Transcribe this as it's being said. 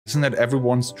Isn't it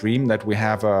everyone's dream that we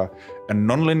have a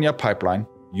nonlinear pipeline,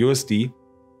 USD,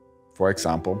 for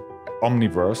example,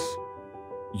 Omniverse,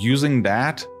 using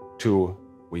that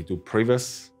we do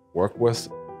previs, work with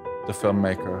the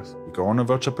filmmakers, we go on a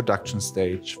virtual production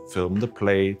stage, film the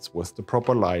plates with the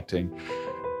proper lighting.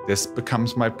 This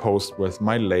becomes my post with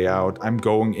my layout. I'm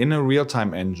going in a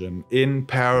real-time engine in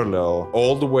parallel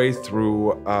all the way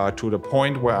through to the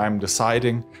point where I'm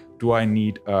deciding, do I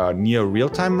need a near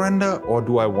real-time render or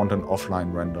do I want an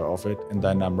offline render of it? And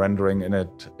then I'm rendering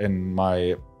in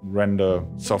my render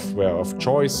software of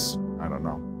choice. I don't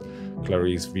know,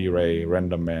 Clarice, V-Ray,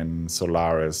 RenderMan,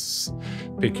 Solaris,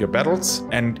 pick your battles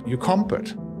and you comp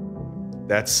it.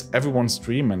 That's everyone's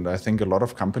dream, and I think a lot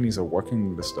of companies are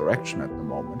working in this direction at the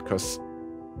moment because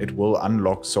it will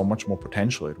unlock so much more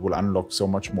potential. It will unlock so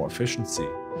much more efficiency.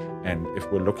 And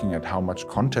if we're looking at how much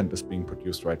content is being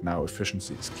produced right now,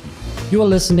 efficiency is key. You are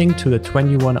listening to the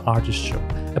 21 Artist Show,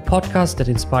 a podcast that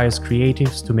inspires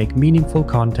creatives to make meaningful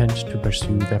content to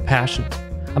pursue their passions.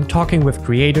 I'm talking with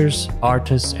creators,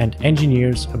 artists, and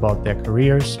engineers about their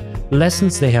careers,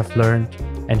 lessons they have learned,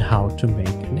 and how to make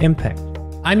an impact.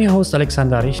 I'm your host,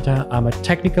 Alexander Richter. I'm a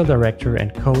technical director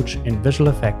and coach in visual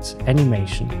effects,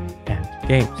 animation, and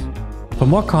games. For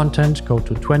more content, go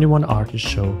to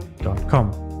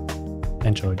 21artistshow.com.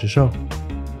 Enjoy the show.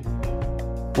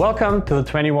 Welcome to the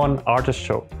 21 Artist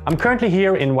Show. I'm currently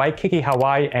here in Waikiki,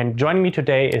 Hawaii, and joining me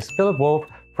today is Philipp Wolf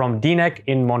from DNEG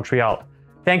in Montreal.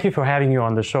 Thank you for having me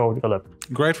on the show, Philipp.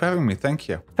 Great for having me, thank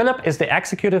you. Philipp is the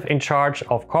executive in charge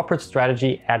of corporate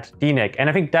strategy at DNEG. And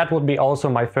I think that would be also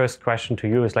my first question to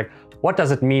you is like, what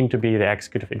does it mean to be the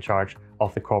executive in charge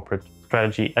of the corporate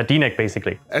strategy at DNEG,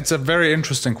 basically? It's a very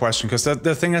interesting question because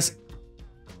the thing is,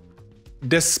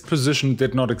 this position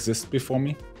did not exist before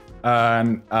me.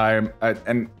 And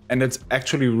it's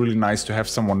actually really nice to have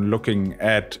someone looking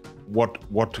at what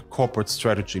corporate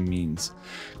strategy means.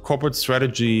 Corporate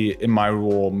strategy in my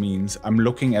role means I'm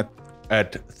looking at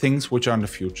things which are in the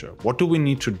future. What do we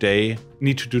need to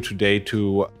do today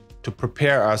to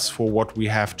prepare us for what we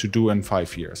have to do in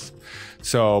 5 years?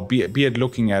 So be it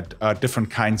looking at different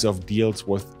kinds of deals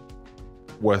with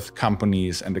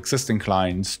companies and existing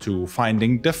clients, to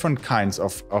finding different kinds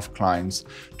of clients,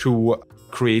 to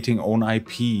creating own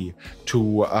IP,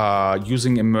 to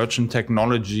using emergent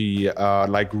technology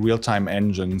like real-time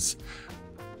engines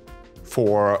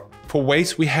for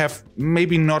ways we have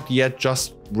maybe not yet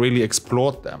just really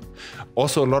explored them.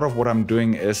 Also, a lot of what I'm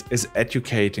doing is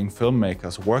educating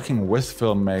filmmakers, working with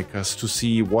filmmakers to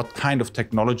see what kind of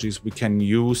technologies we can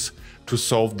use to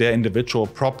solve their individual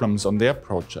problems on their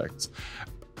projects.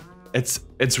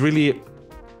 It's really,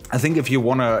 I think if you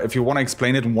wanna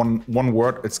explain it in one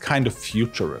word, it's kind of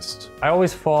futurist. I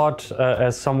always thought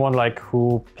as someone like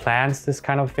who plans this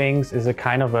kind of things is a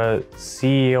kind of a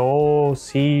CEO,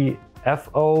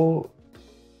 CFO,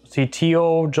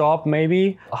 CTO job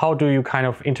maybe. How do you kind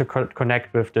of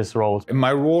interconnect with this role? In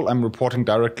my role, I'm reporting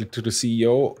directly to the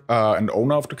CEO and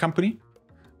owner of the company.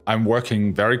 I'm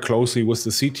working very closely with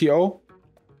the CTO.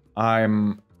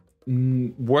 I'm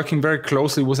working very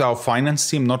closely with our finance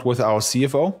team, not with our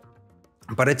CFO.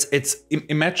 But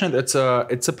imagine it's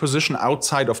a position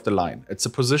outside of the line. It's a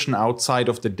position outside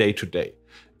of the day-to-day.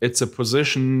 It's a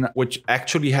position which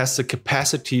actually has the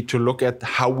capacity to look at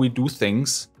how we do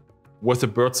things with a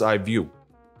bird's eye view.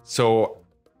 So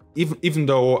even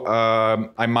though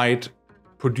I might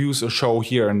produce a show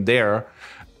here and there,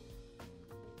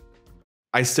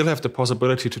 I still have the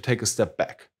possibility to take a step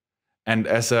back. And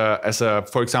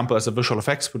for example, as a visual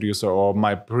effects producer, or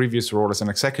my previous role as an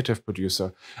executive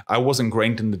producer, I was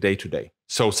ingrained in the day-to-day.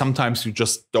 So sometimes you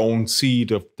just don't see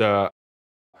the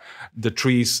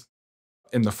trees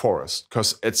in the forest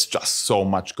because it's just so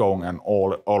much going on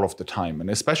all of the time. And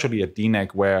especially at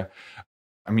DNEG, where,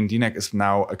 I mean, DNEG is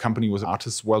now a company with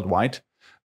artists worldwide.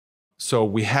 So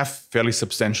we have fairly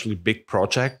substantially big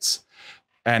projects,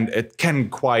 and it can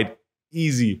quite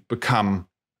easy become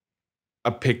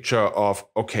a picture of,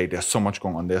 okay, there's so much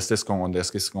going on, there's this going on,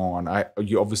 there's this going on.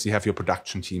 You obviously have your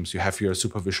production teams, you have your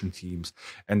supervision teams,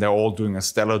 and they're all doing a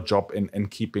stellar job in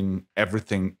keeping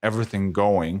everything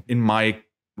going. In my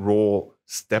role,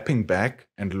 stepping back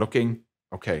and looking,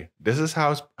 okay, this is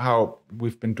how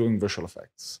we've been doing visual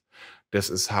effects.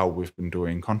 This is how we've been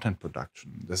doing content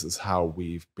production. This is how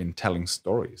we've been telling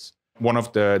stories. One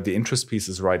of the interest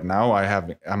pieces right now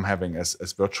I'm having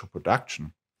as virtual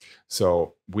production.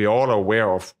 So we're all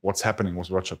aware of what's happening with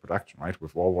virtual production, right?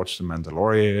 We've all watched The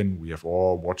Mandalorian, we have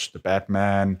all watched The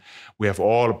Batman, we have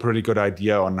all a pretty good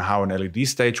idea on how an LED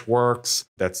stage works.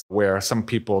 That's where some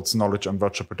people's knowledge on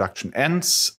virtual production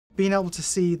ends. Being able to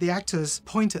see the actors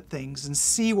point at things and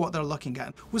see what they're looking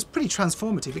at was pretty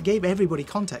transformative. It gave everybody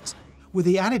context, with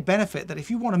the added benefit that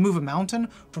if you want to move a mountain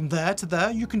from there to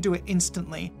there, you can do it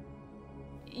instantly.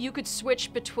 You could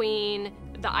switch between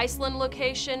the Iceland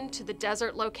location to the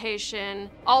desert location,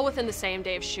 all within the same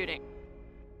day of shooting.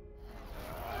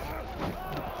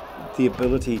 The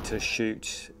ability to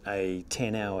shoot a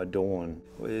 10-hour dawn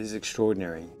is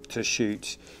extraordinary. To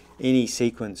shoot any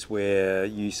sequence where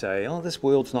you say, oh, this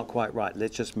world's not quite right,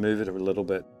 let's just move it a little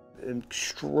bit. An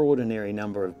extraordinary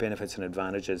number of benefits and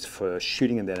advantages for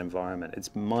shooting in that environment.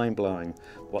 It's mind-blowing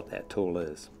what that tool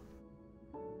is.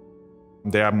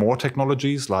 There are more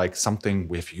technologies, like something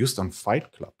we've used on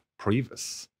Fight Club,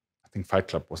 Previs. I think Fight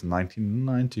Club was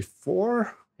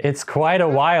 1994. It's quite a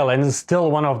while, and it's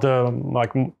still one of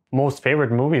the most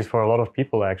favorite movies for a lot of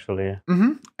people, actually.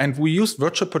 Mm-hmm. And we used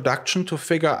virtual production to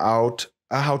figure out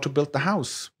how to build the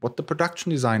house, what the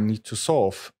production design needs to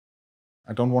solve.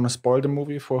 I don't want to spoil the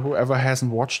movie for whoever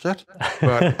hasn't watched it,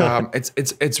 but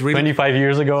it's really 25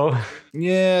 years ago.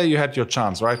 Yeah, you had your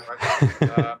chance, right?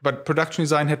 But production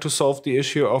design had to solve the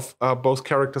issue of both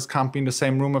characters can't be in the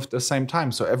same room at the same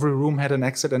time. So every room had an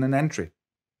exit and an entry,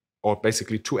 or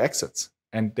basically 2 exits.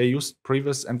 And they used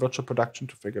Previs and virtual production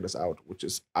to figure this out, which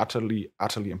is utterly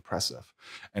impressive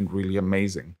and really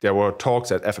amazing. There were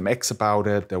talks at FMX about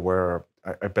it. There were,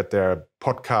 I bet there are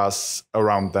podcasts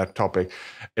around that topic.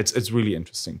 It's really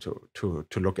interesting to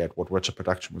look at what virtual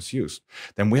production was used.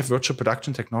 Then we have virtual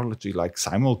production technology like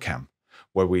Simulcam,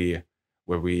 where we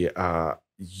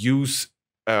use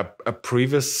a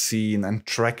previous scene and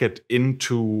track it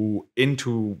into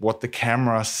what the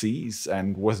camera sees,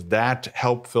 and with that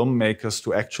help filmmakers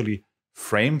to actually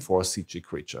frame for a CG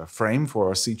creature, frame for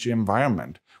a CG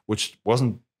environment, which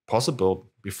wasn't possible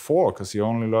before because you're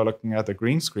only looking at a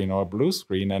green screen or a blue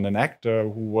screen and an actor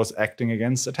who was acting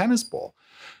against a tennis ball.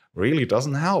 Really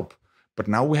doesn't help. But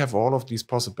now we have all of these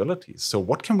possibilities. So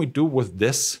what can we do with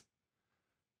this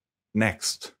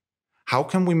next? How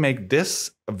can we make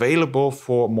this available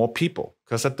for more people?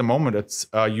 Because at the moment, it's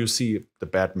you see the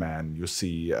Batman, you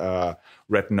see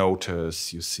Red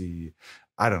Notice, you see,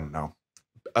 I don't know,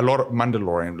 a lot of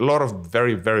Mandalorian, a lot of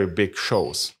very, very big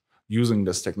shows using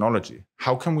this technology.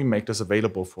 How can we make this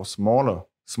available for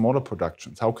smaller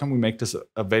productions? How can we make this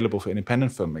available for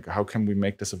independent filmmakers? How can we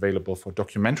make this available for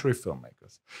documentary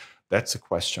filmmakers? That's a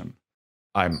question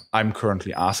I'm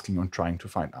currently asking and trying to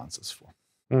find answers for.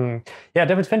 Yeah,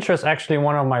 David Fincher is actually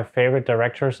one of my favorite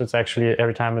directors. It's actually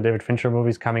every time a David Fincher movie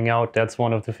is coming out, that's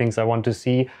one of the things I want to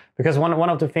see. Because one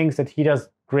of the things that he does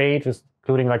great, is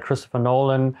including like Christopher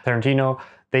Nolan, Tarantino,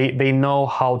 they know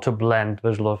how to blend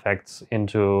visual effects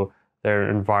into their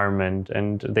environment,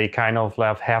 and they kind of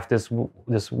have this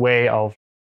way of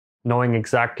knowing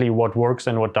exactly what works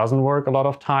and what doesn't work a lot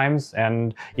of times.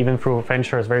 And even through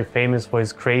Fincher is very famous for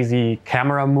his crazy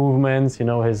camera movements,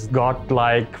 his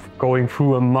godlike going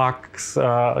through a mux,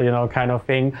 kind of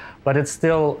thing. But it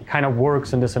still kind of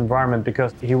works in this environment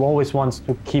because he always wants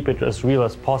to keep it as real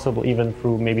as possible, even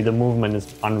through maybe the movement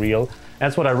is unreal.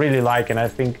 That's what I really like. And I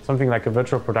think something like a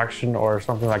virtual production or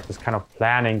something like this kind of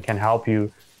planning can help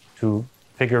you to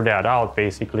figure that out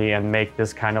basically and make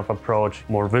this kind of approach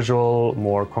more visual,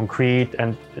 more concrete,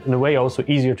 and in a way also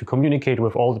easier to communicate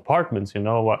with all departments,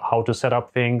 how to set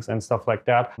up things and stuff like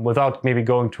that without maybe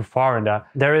going too far in that.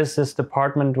 There is this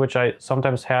department which I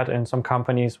sometimes had in some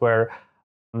companies where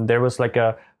there was like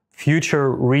a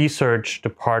future research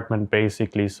department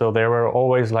basically. So they were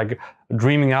always like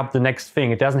dreaming up the next thing.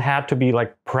 It doesn't have to be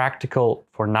like practical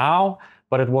for now,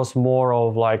 but it was more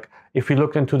of like, if we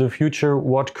look into the future,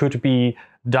 what could be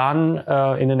done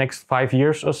in the next 5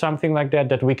 years or something like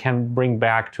that we can bring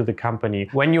back to the company.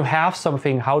 When you have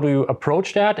something, how do you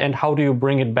approach that, and how do you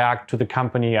bring it back to the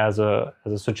company as a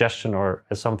suggestion or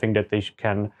as something that they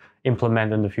can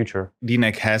implement in the future?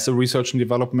 DNEG has a research and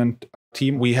development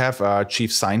team. We have a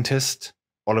chief scientist,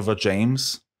 Oliver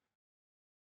James,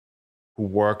 who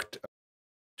worked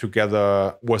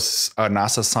together with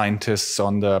NASA scientists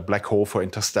on the black hole for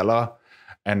Interstellar.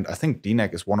 And I think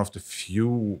DNEG is one of the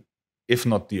few, if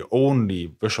not the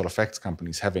only, visual effects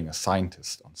companies having a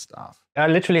scientist on staff. I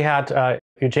literally had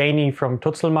Eugenie from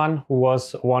Tutzelmann, who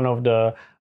was one of the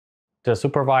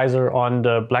supervisor on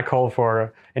the black hole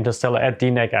for Interstellar at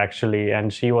DNEG actually,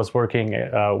 and she was working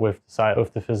with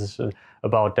the physicist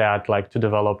about that, like to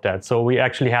develop that. So we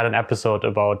actually had an episode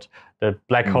about the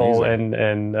black hole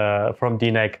and from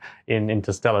DNEG in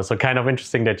Interstellar. So kind of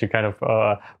interesting that you kind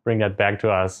of bring that back to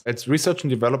us. It's research and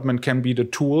development can be the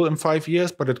tool in 5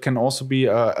 years, but it can also be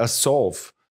a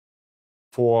solve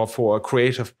for a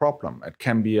creative problem. It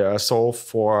can be a solve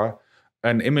for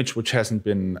an image which hasn't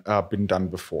been done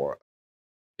before.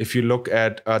 If you look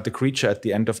at the creature at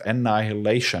the end of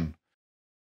Annihilation,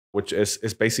 which is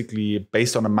basically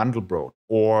based on a Mandelbrot,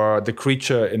 or the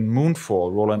creature in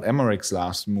Moonfall, Roland Emmerich's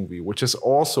last movie, which is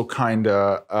also kind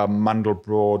of a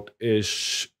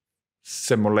Mandelbrot-ish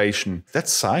simulation.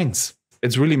 That's science.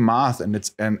 It's really math, and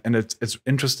it's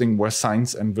interesting where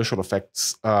science and visual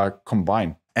effects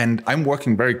combine. And I'm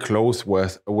working very close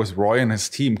with Roy and his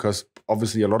team, because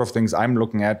obviously a lot of things I'm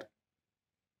looking at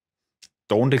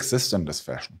don't exist in this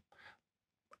fashion,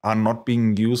 are not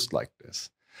being used like this.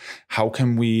 How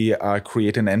can we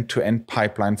create an end-to-end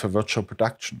pipeline for virtual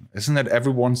production? Isn't it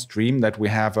everyone's dream that we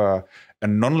have a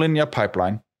nonlinear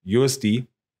pipeline, USD,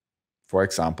 for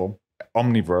example,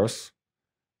 Omniverse,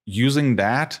 using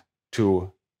that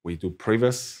we do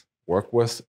previs, work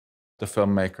with the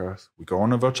filmmakers, we go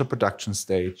on a virtual production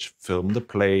stage, film the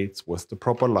plates with the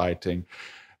proper lighting.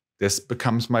 This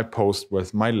becomes my post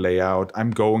with my layout.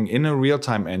 I'm going in a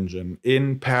real-time engine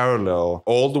in parallel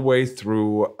all the way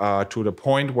through to the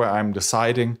point where I'm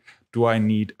deciding, do I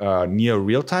need a near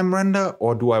real-time render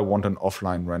or do I want an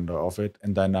offline render of it?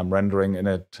 And then I'm rendering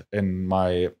in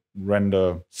my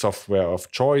render software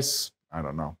of choice. I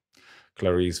don't know,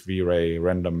 Clarice, V-Ray,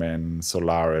 Renderman,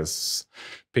 Solaris,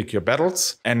 pick your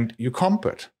battles, and you comp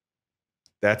it.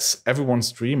 That's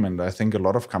everyone's dream, and I think a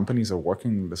lot of companies are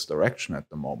working in this direction at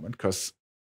the moment, because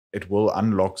it will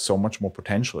unlock so much more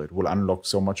potential. It will unlock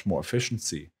so much more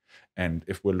efficiency. And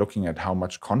if we're looking at how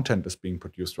much content is being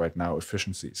produced right now,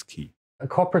 efficiency is key. A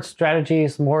corporate strategy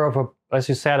is more of a, as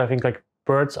you said, I think like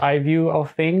bird's eye view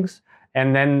of things.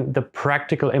 And then the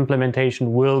practical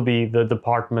implementation will be the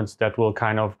departments that will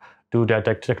kind of do that,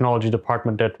 the technology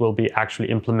department that will be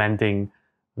actually implementing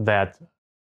that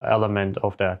element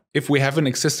of that. If we have an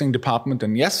existing department,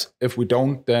 then yes. If we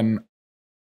don't, then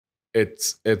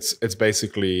it's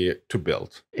basically to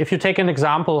build. If you take an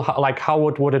example, like how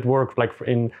would it work, like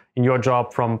in your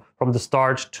job from the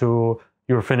start to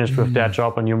you're finished with that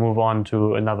job and you move on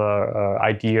to another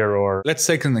idea? Or let's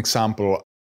take an example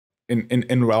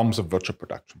in realms of virtual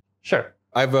production. Sure.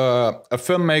 I have a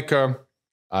filmmaker,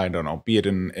 I don't know, be it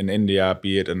in India,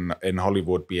 be it in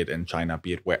Hollywood, be it in China,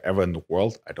 be it wherever in the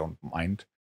world, I don't mind.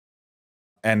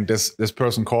 And this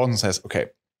person calls and says,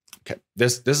 okay,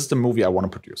 this is the movie I want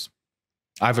to produce.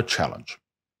 I have a challenge,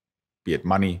 be it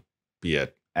money, be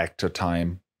it actor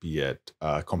time, be it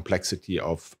complexity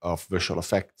of visual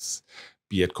effects,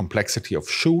 be it complexity of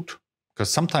shoot,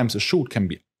 because sometimes a shoot can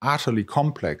be utterly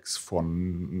complex for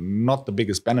not the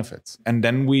biggest benefits. And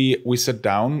then we sit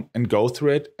down and go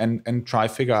through it and try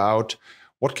figure out,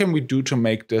 what can we do to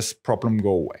make this problem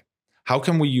go away? How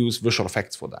can we use visual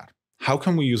effects for that? How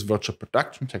can we use virtual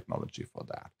production technology for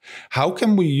that? How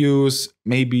can we use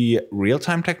maybe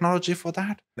real-time technology for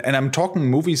that? And I'm talking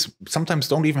movies sometimes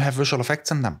don't even have visual effects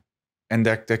in them. And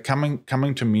they're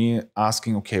coming to me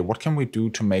asking, okay, what can we do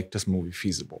to make this movie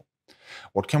feasible?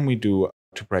 What can we do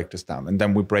to break this down? And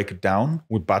then we break it down,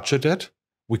 we budget it,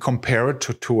 we compare it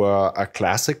to a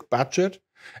classic budget.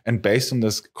 And based on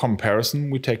this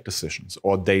comparison, we take decisions,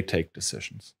 or they take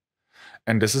decisions.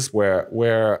 And this is where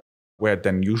it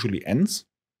then usually ends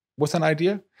with an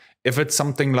idea. If it's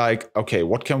something like, okay,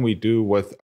 what can we do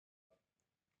with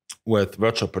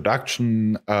virtual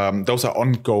production? Those are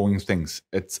ongoing things.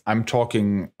 I'm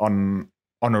talking on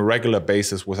a regular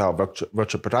basis with our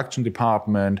virtual production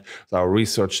department, with our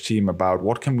research team about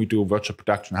what can we do with virtual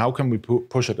production? How can we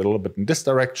push it a little bit in this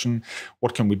direction?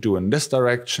 What can we do in this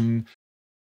direction?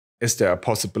 Is there a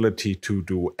possibility to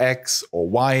do X or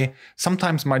Y?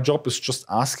 Sometimes my job is just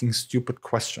asking stupid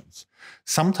questions.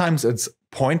 Sometimes it's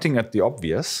pointing at the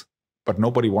obvious, but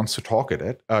nobody wants to talk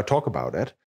about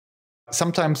it.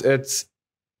 Sometimes it's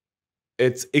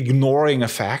ignoring a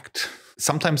fact.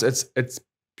 Sometimes it's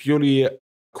purely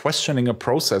questioning a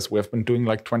process we have been doing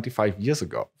like 25 years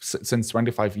ago, since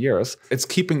 25 years. It's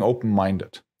keeping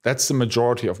open-minded. That's the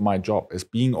majority of my job, is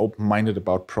being open-minded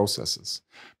about processes,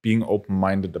 being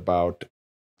open-minded about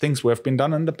things we have been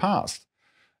done in the past.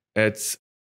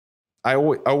 I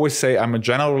always say I'm a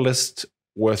generalist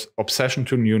with obsession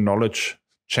to new knowledge,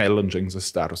 challenging the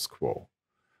status quo.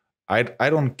 I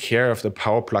don't care if the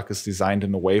power plug is designed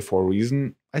in a way for a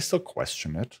reason. I still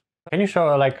question it. Can you show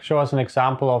us an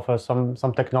example of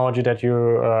some technology that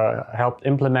you helped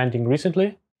implementing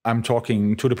recently? I'm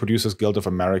talking to the Producers Guild of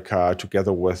America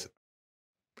together with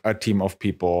a team of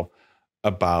people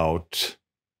about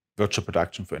virtual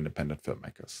production for independent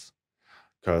filmmakers.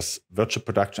 Because virtual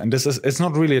production, and it's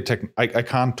not really I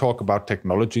can't talk about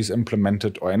technologies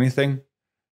implemented or anything,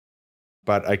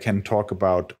 but I can talk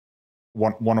about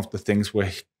one of the things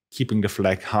we're keeping the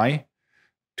flag high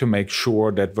to make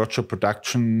sure that virtual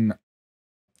production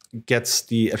gets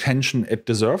the attention it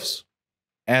deserves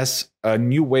as a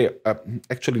new way,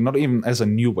 actually not even as a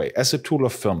new way, as a tool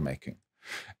of filmmaking.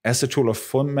 As a tool of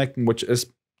filmmaking, which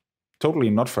is totally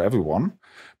not for everyone,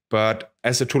 but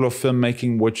as a tool of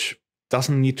filmmaking which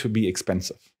doesn't need to be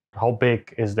expensive. How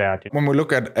big is that? When we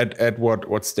look at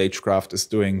what Stagecraft is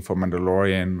doing for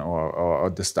Mandalorian or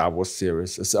the Star Wars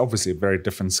series, it's obviously a very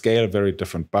different scale, very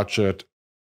different budget,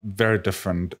 very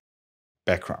different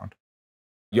background.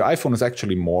 Your iPhone is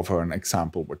actually more for an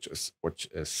example, which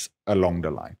is along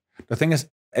the line. The thing is,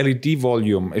 LED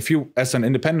volume, if you, as an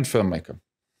independent filmmaker,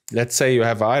 let's say you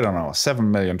have, I don't know, a $7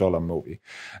 million movie.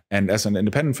 And as an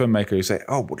independent filmmaker, you say,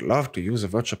 oh, would love to use a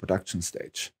virtual production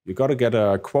stage. You got to get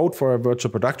a quote for a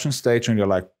virtual production stage. And you're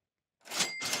like,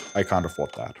 I can't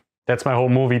afford that. That's my whole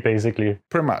movie, basically.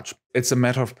 Pretty much. It's a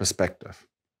matter of perspective.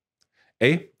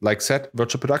 Like said,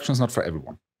 virtual production is not for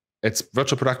everyone.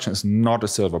 Virtual production is not a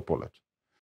silver bullet.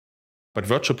 But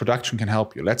virtual production can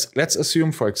help you. Let's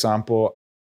assume, for example,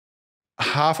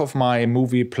 half of my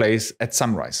movie plays at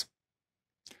sunrise.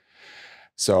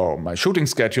 So my shooting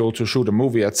schedule to shoot a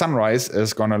movie at sunrise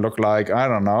is going to look like, I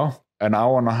don't know, an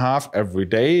hour and a half every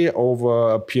day over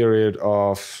a period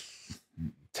of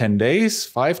 10 days,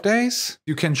 5 days.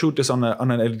 You can shoot this on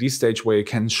an LED stage where you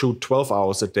can shoot 12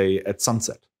 hours a day at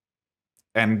sunset.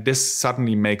 And this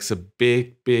suddenly makes a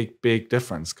big, big, big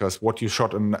difference, because what you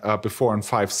shot before in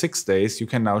 5-6 days, you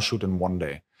can now shoot in 1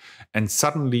 day. And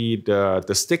suddenly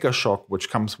the sticker shock, which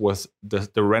comes with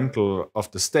the rental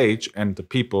of the stage and the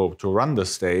people to run the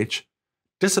stage,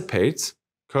 dissipates,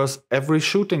 because every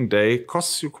shooting day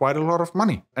costs you quite a lot of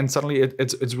money. And suddenly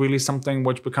it's really something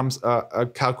which becomes a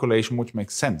calculation which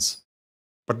makes sense.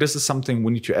 But this is something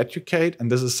we need to educate,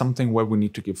 and this is something where we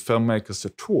need to give filmmakers the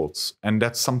tools. And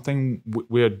that's something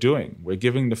we're doing. We're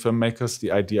giving the filmmakers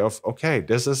the idea of, okay,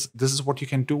 this is what you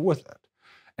can do with it.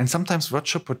 And sometimes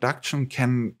virtual production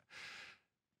can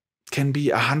be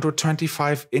a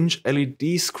 125-inch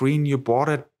LED screen you bought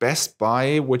at Best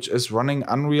Buy, which is running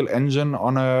Unreal Engine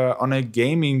on a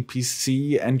gaming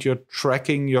PC, and you're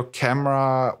tracking your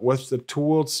camera with the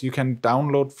tools you can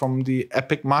download from the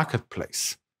Epic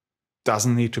Marketplace.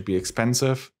 Doesn't need to be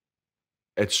expensive.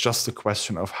 It's just a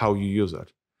question of how you use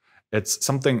it. It's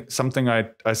something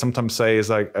I sometimes say is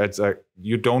like,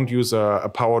 you don't use a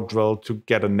power drill to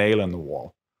get a nail in the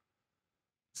wall.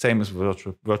 Same as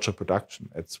virtual production.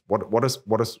 It's what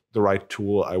is the right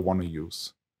tool I want to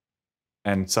use,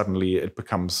 and suddenly it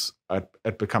becomes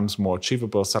more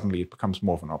achievable. Suddenly it becomes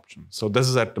more of an option. So this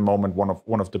is at the moment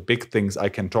one of the big things I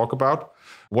can talk about.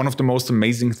 One of the most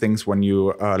amazing things when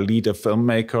you lead a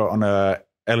filmmaker on a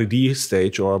LED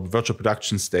stage or a virtual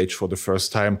production stage for the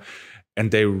first time, and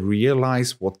they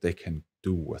realize what they can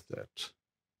do with it.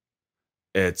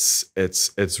 It's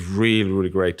really, really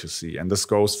great to see. And this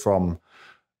goes from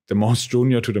the most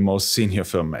junior to the most senior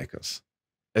filmmakers.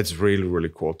 It's really, really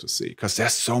cool to see, because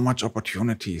there's so much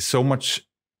opportunity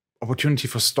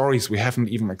for stories we haven't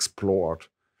even explored.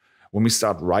 When we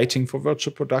start writing for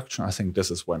virtual production, I think this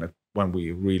is when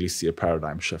we really see a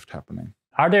paradigm shift happening.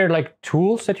 Are there like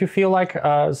tools that you feel like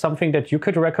something that you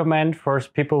could recommend for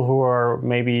people who are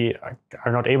maybe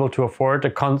are not able to afford a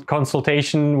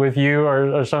consultation with you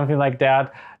or something like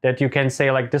that, that you can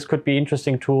say like this could be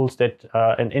interesting tools that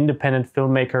an independent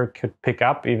filmmaker could pick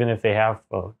up, even if they have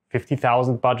a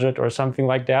 50,000 budget or something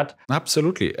like that?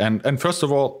 Absolutely. And first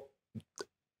of all,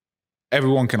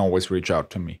 everyone can always reach out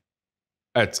to me.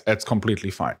 It's completely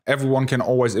fine. Everyone can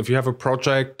always, if you have a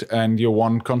project and you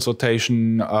want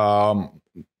consultation,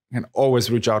 can always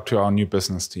reach out to our new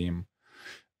business team.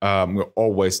 We're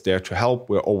always there to help.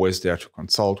 We're always there to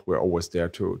consult. We're always there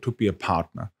to be a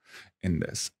partner in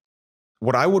this.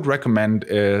 What I would recommend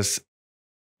is,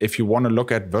 if you want to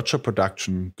look at virtual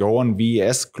production, go on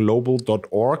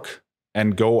vesglobal.org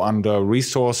and go under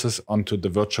resources onto the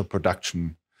virtual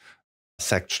production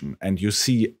section. And you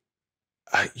see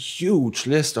a huge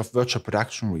list of virtual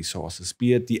production resources,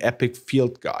 be it the Epic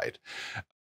Field Guide,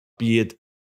 be it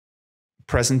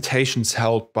presentations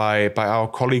held by our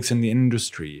colleagues in the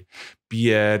industry,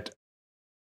 be it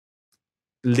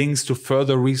links to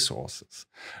further resources.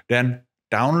 Then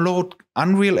download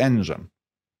Unreal Engine.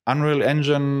 Unreal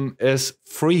Engine is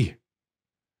free.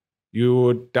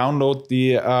 You download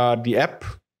the app,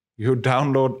 you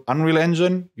download Unreal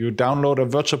Engine, you download a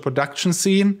virtual production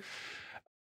scene,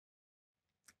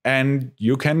 and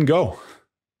you can go.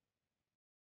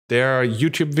 There are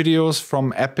YouTube videos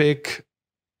from Epic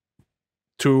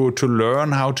to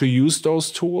learn how to use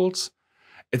those tools.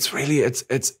 It's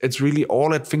really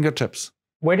all at fingertips.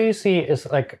 Where do you see is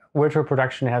like virtual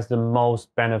production has the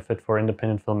most benefit for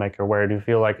independent filmmaker? Where do you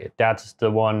feel like that's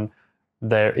the one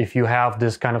that if you have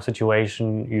this kind of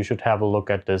situation, you should have a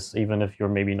look at this, even if you're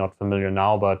maybe not familiar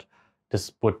now, but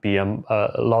this would be a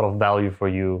lot of value for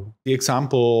you? The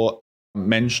example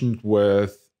mentioned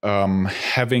with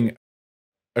having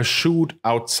a shoot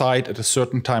outside at a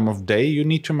certain time of day you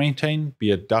need to maintain,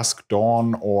 be it dusk,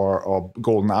 dawn, or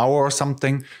golden hour or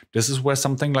something. This is where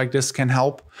something like this can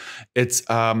help. It's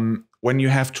when you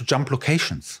have to jump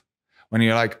locations. When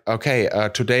you're like, okay,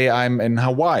 today I'm in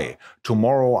Hawaii,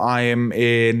 tomorrow I am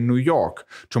in New York,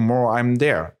 tomorrow I'm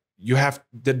there. You have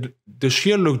the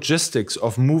sheer logistics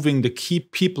of moving the key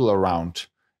people around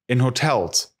in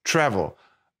hotels, travel,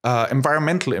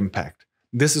 environmental impact.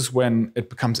 This is when it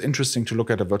becomes interesting to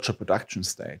look at a virtual production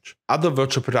stage. Other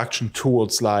virtual production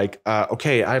tools like,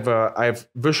 okay, I have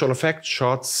visual effects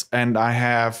shots and I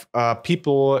have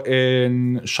people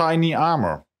in shiny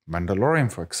armor, Mandalorian,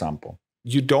 for example.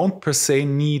 You don't per se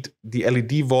need the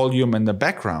LED volume in the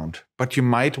background, but you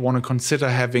might want to consider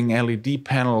having LED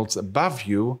panels above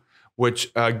you,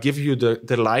 which give you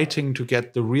the lighting to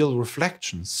get the real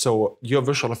reflections. So your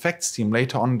visual effects team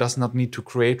later on does not need to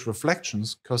create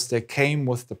reflections because they came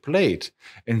with the plate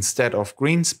instead of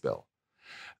green spill.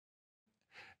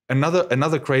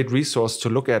 Another great resource to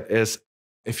look at is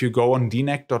if you go on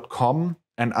DNEG.com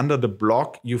and under the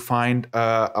blog, you find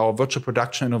our virtual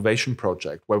production innovation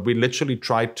project, where we literally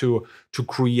try to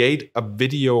create a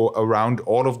video around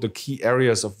all of the key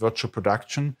areas of virtual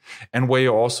production, and where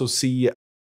you also see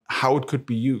how it could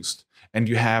be used. And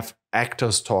you have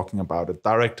actors talking about it,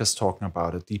 directors talking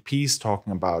about it, DPs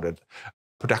talking about it,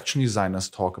 production designers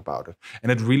talk about it.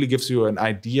 And it really gives you an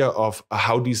idea of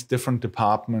how these different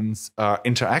departments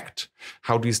interact,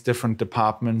 how these different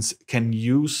departments can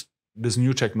use this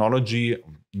new technology,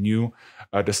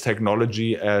 this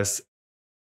technology as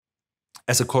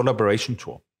a collaboration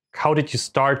tool. How did you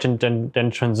start and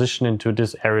then transition into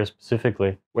this area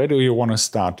specifically? Where do you want to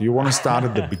start? Do you want to start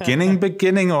at the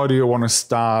beginning, or do you want to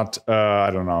start, I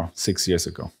don't know, 6 years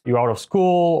ago? You're out of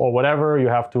school or whatever, you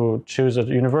have to choose a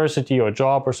university or a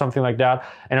job or something like that.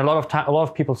 And a lot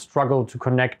of people struggle to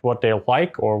connect what they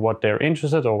like or what they're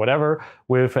interested or whatever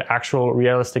with an actual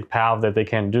realistic path that they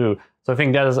can do. So I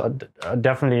think that is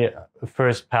definitely a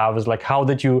first path, is like, how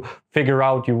did you figure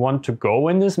out you want to go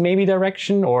in this maybe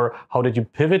direction, or how did you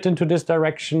pivot into this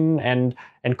direction and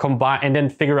combine and then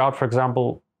figure out, for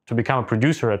example, to become a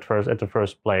producer at the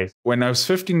first place? When I was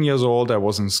 15 years old, I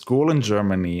was in school in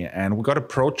Germany, and we got a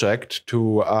project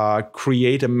to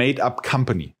create a made-up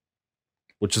company,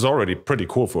 which is already pretty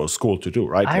cool for a school to do,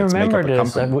 right? I remember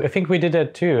this. I think we did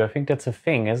that too. I think that's a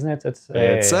thing, isn't it?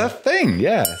 It's a thing,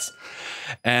 yes.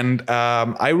 And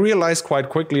I realized quite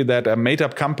quickly that a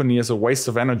made-up company is a waste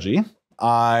of energy.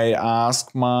 I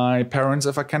asked my parents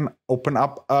if I can open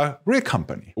up a real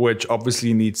company, which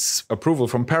obviously needs approval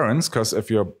from parents, because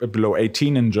if you're below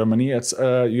 18 in Germany, it's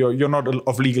you're not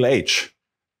of legal age.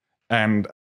 And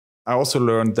I also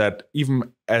learned that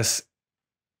even as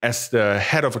the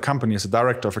head of a company, as a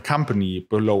director of a company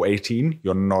below 18,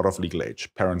 you're not of legal age.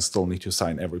 Parents still need to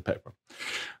sign every paper.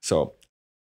 So,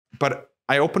 but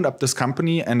I opened up this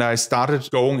company and I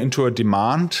started going into a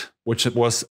demand, which it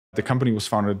was, the company was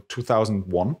founded in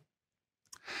 2001.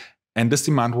 And this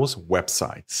demand was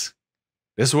websites.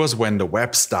 This was when the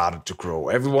web started to grow.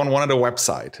 Everyone wanted a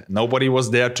website. Nobody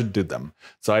was there to do them.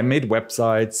 So I made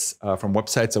websites. From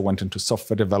websites, I went into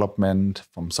software development.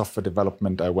 From software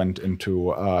development, I went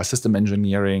into system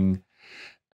engineering.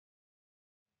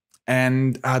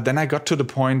 And then I got to the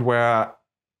point where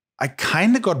I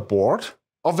kind of got bored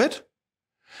of it.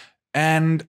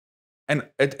 And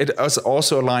it was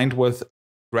also aligned with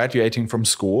graduating from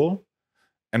school.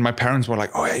 And my parents were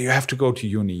like, oh yeah, you have to go to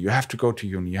uni. You have to go to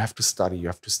uni. You have to study. You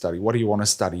have to study. What do you want to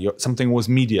study? Something was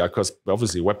media, because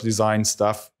obviously web design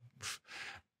stuff,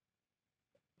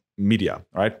 media,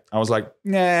 right? I was like,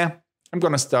 nah, I'm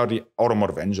going to study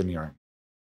automotive engineering.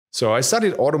 So I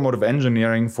studied automotive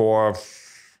engineering for,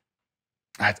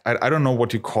 I don't know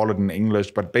what you call it in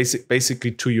English, but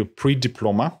basically to your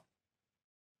pre-diploma.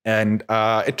 And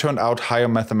it turned out higher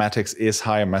mathematics is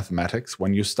higher mathematics.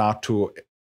 When you start to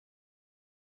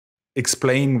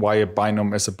explain why a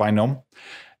binomial is a binomial,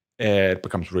 it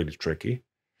becomes really tricky.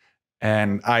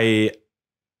 And I,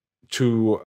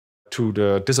 to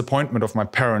the disappointment of my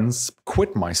parents,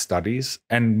 quit my studies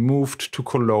and moved to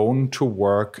Cologne to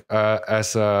work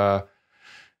as a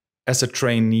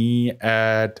trainee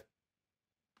at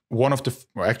one of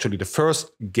actually the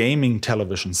first gaming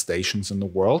television stations in the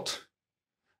world,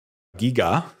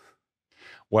 Giga,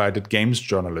 where I did games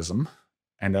journalism.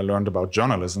 and I learned about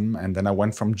journalism. And then I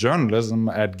went from journalism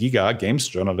at Giga, games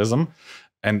journalism,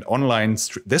 and online.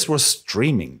 This was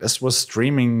streaming. This was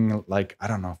streaming like, I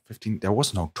don't know, 15. There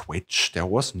was no Twitch. There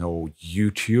was no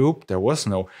YouTube.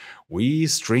 We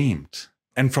streamed.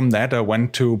 And from that, I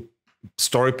went to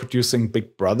story producing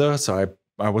Big Brother. So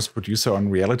I was producer on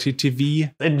reality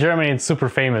TV. In Germany, it's super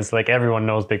famous. Like everyone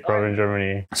knows Big Brother in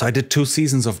Germany. So I did 2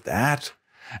 seasons of that.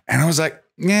 And I was like,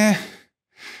 yeah,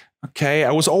 okay.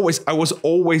 I was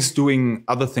always doing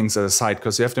other things as a side,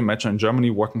 because you have to imagine in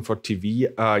Germany working for TV,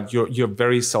 you're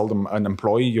very seldom an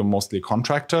employee. You're mostly a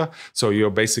contractor. So you're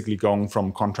basically going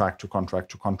from contract to contract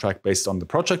to contract based on the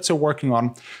projects you're working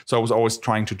on. So I was always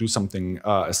trying to do something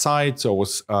aside. So I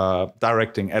was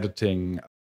directing, editing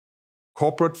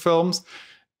corporate films.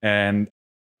 And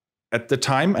at the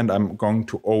time, and I'm going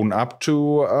to own up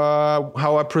to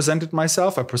how I presented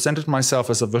myself. I presented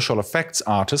myself as a visual effects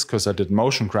artist because I did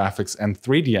motion graphics and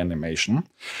 3D animation.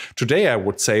 Today, I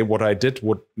would say what I did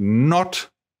would not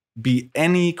be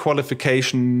any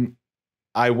qualification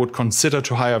I would consider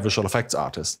to hire a visual effects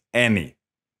artist. Any.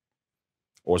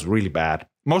 It was really bad.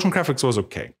 Motion graphics was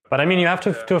okay. But I mean, you have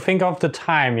to think of the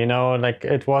time, you know, like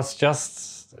it was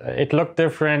just, it looked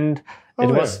different.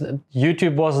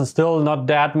 YouTube wasn't still not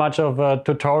that much of a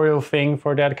tutorial thing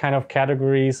for that kind of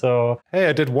category. So hey,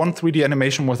 I did 1 3D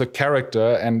animation with a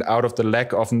character, and out of the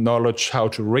lack of knowledge how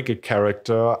to rig a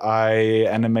character, I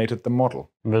animated the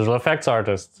model. Visual effects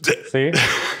artist. See?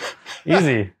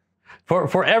 Easy.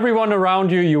 For everyone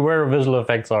around you, you were a visual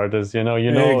effects artist. You know,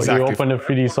 exactly. You open a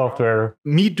 3D software.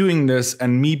 Me doing this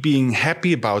and me being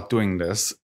happy about doing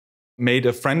this made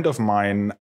a friend of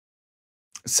mine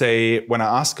say, when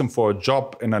I asked him for a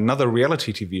job in another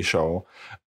reality TV show,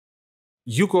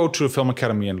 you go to the Film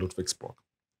Academy in Ludwigsburg.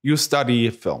 You study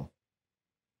film.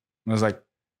 And I was like,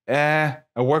 I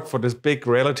work for this big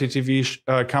reality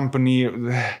TV company.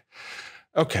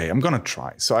 Okay, I'm going to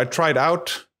try. So I tried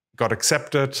out, got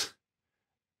accepted,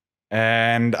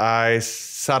 and I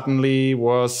suddenly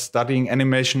was studying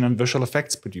animation and visual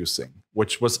effects producing,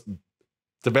 which was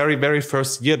the very, very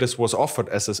first year this was offered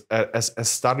as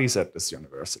studies at this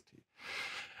university.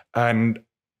 And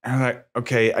I'm like,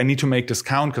 okay, I need to make this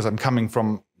count, because I'm coming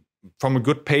from a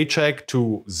good paycheck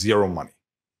to 0 money.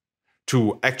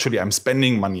 To actually, I'm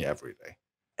spending money every day.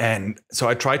 And so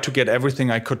I tried to get everything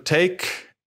I could take.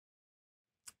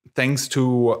 Thanks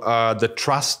to the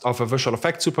trust of a visual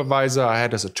effects supervisor I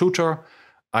had as a tutor,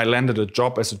 I landed a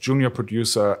job as a junior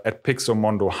producer at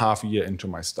Pixelmondo half a year into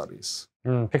my studies.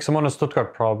 Pixelmondo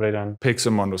Stuttgart probably then.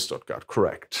 Pixelmondo Stuttgart,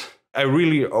 correct. I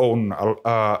really owe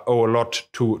a lot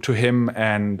to him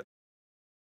and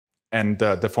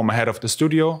the former head of the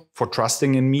studio for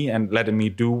trusting in me and letting me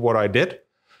do what I did.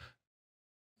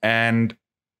 And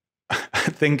I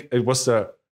think it was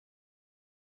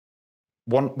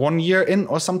one year in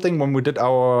or something when we did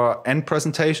our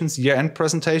year-end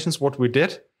presentations, what we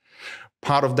did.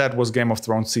 Part of that was Game of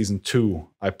Thrones Season 2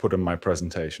 I put in my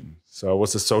presentation. So I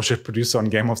was associate producer on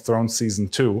Game of Thrones Season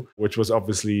 2, which was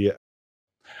obviously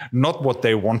not what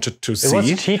they wanted to see.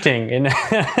 It was cheating. In a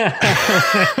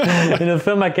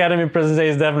Film Academy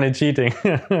presentation, it's definitely cheating.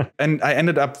 And I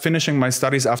ended up finishing my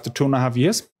studies after 2.5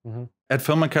 years at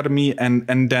Film Academy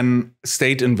and then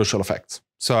stayed in visual effects.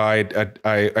 So I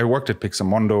worked at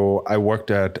Pixelmondo, I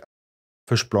worked at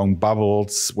Fishblown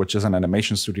Bubbles, which is an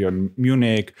animation studio in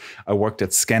Munich. I worked at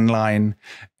Scanline.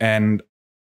 And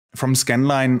from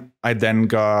Scanline, I then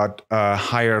got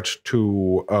hired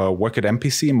to work at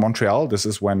MPC in Montreal. This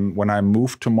is when I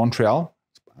moved to Montreal,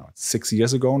 6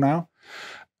 years ago now,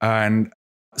 and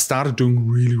started doing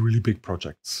really, really big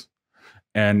projects.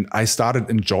 And I started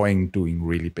enjoying doing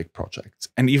really big projects.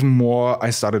 And even more, I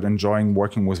started enjoying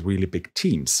working with really big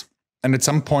teams. And at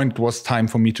some point, it was time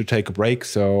for me to take a break.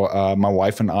 So my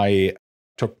wife and I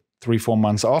took 3-4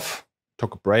 months off,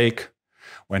 took a break,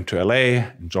 went to LA,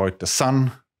 enjoyed the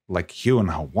sun, like you in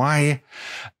Hawaii.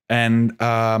 And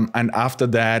after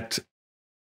that,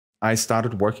 I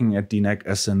started working at DNEG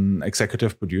as an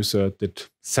executive producer, did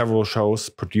several shows,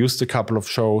 produced a couple of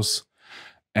shows,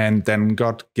 and then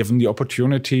got given the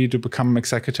opportunity to become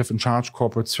executive in charge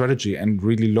corporate strategy and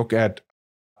really look at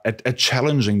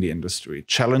challenging the industry,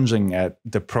 challenging at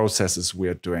the processes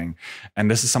we're doing.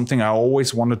 And this is something I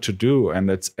always wanted to do.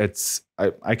 And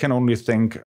I can only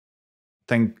thank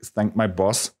my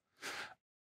boss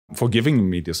for giving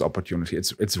me this opportunity.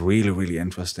 It's really, really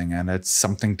interesting. And it's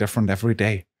something different every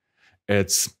day.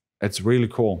 It's really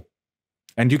cool.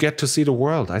 And you get to see the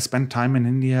world. I spent time in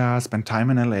India, spent time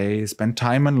in LA, spent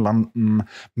time in London,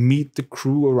 meet the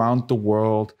crew around the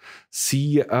world,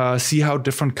 see how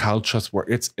different cultures work.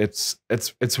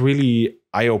 It's really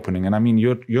eye-opening. And I mean,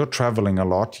 you're traveling a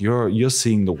lot. You're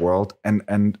seeing the world,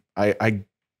 and I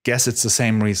guess it's the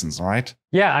same reasons, right?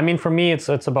 Yeah, I mean, for me,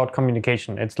 it's about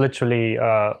communication. It's literally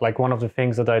like one of the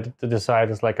things that I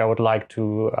decide is like I would like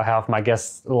to have my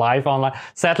guests live online.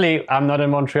 Sadly, I'm not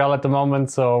in Montreal at the moment,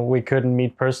 so we couldn't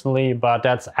meet personally. But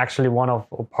that's actually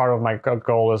part of my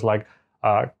goal is like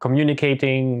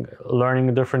communicating,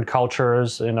 learning different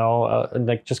cultures, and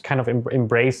like just kind of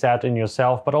embrace that in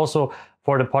yourself, but also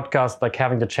for the podcast, like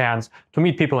having the chance to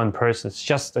meet people in person. It's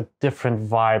just a different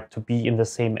vibe to be in the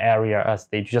same area as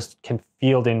they just can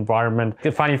feel the environment.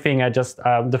 The funny thing,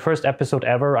 the first episode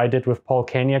ever I did with Paul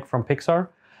Kaniak from Pixar,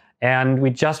 and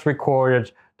we just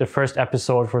recorded the first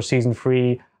episode for season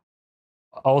 3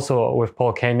 also with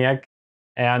Paul Kaniak.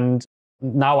 And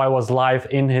now I was live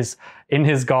in his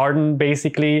garden,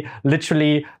 basically.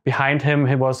 Literally behind him,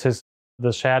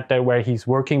 the shed there where he's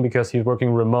working, because he's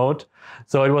working remote.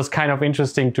 So it was kind of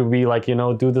interesting to be like,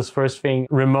 do this first thing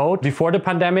remote before the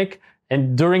pandemic,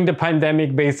 and during the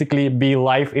pandemic, basically be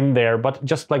live in there. But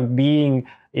just like being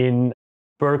in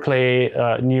Berkeley,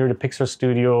 near the Pixar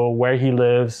studio where he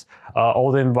lives,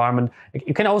 all the environment,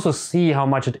 you can also see how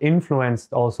much it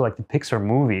influenced also like the Pixar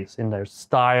movies in their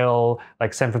style,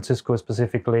 like San Francisco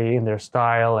specifically, in their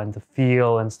style and the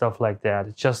feel and stuff like that.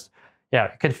 It's just, yeah,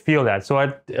 you can feel that.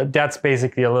 So that's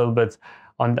basically a little bit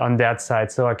on that side.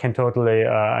 So I can totally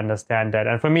understand that.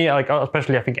 And for me, like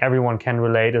especially, I think everyone can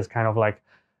relate, is kind of like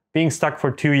being stuck for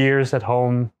 2 years at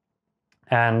home,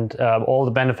 and all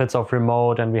the benefits of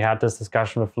remote. And we had this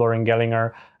discussion with Florian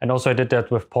Gellinger, and also I did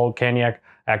that with Paul Kaniak.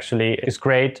 Actually, it's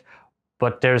great,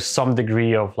 but there's some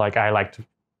degree of like, I like to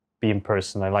be in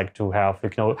person. I like to have,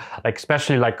 like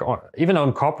especially like even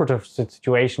on cooperative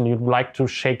situation, you'd like to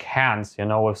shake hands,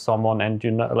 with someone, and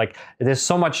like there's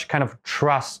so much kind of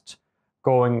trust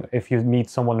going if you meet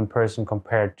someone in person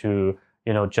compared to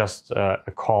just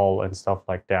a call and stuff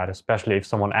like that. Especially if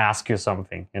someone asks you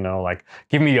something, like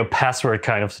give me your password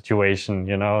kind of situation,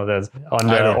 that's on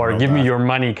the, or give me your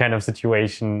money kind of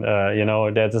situation.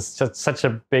 There's just such a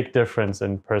big difference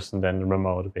in person than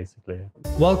remote, basically.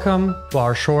 Welcome to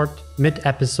our short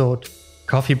mid-episode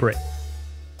coffee break.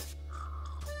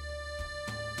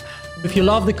 If you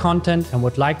love the content and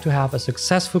would like to have a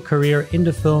successful career in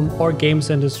the film or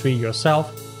games industry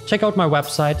yourself, check out my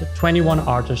website,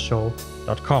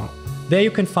 21artistshow.com. There you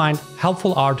can find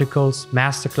helpful articles,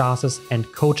 masterclasses, and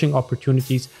coaching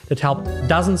opportunities that helped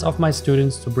dozens of my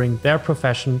students to bring their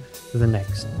profession to the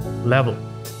next level.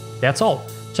 That's all.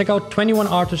 Check out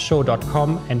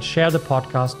 21artistshow.com and share the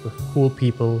podcast with cool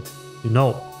people you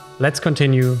know. Let's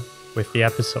continue with the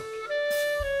episode.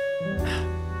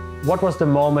 What was the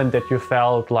moment that you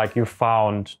felt like you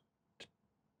found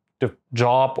the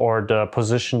job or the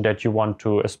position that you want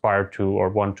to aspire to or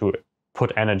want to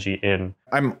put energy in?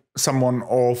 I'm someone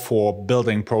all for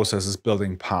building processes,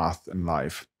 building path in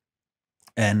life.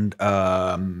 And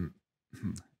I'm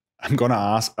going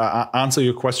to answer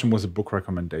your question with a book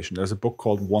recommendation. There's a book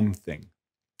called One Thing.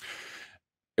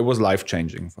 It was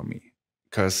life-changing for me,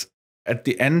 because at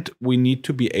the end, we need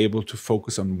to be able to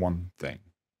focus on one thing.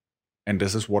 And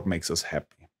this is what makes us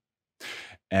happy.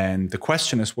 And the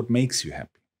question is, what makes you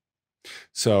happy?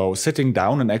 So sitting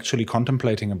down and actually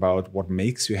contemplating about what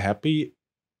makes you happy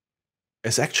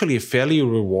is actually a fairly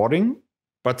rewarding,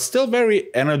 but still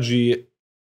very energy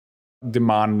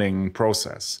demanding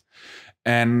process.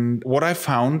 And what I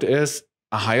found is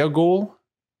a higher goal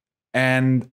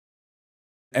and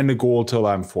a goal till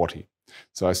I'm 40.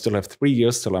 So I still have 3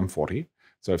 years till I'm 40.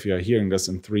 So if you're hearing this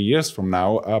in 3 years from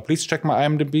now, please check my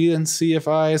IMDb and see if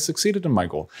I succeeded in my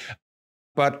goal.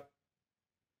 But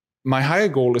my higher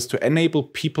goal is to enable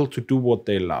people to do what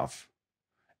they love.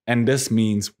 And this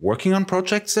means working on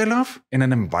projects they love, in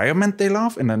an environment they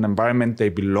love, in an environment they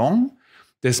belong.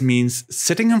 This means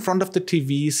sitting in front of the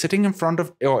TV, sitting in front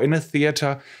of or in a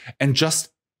theater, and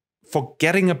just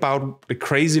forgetting about the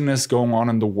craziness going on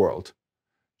in the world.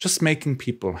 Just making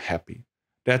people happy.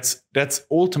 That's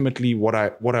ultimately what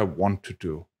I want to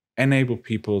do. Enable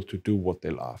people to do what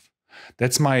they love.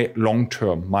 That's my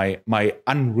long-term, my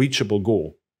unreachable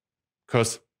goal.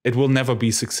 Because it will never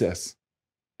be success.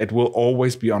 It will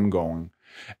always be ongoing.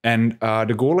 And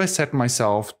the goal I set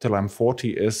myself till I'm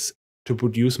 40 is to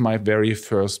produce my very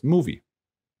first movie.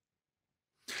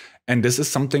 And this is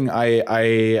something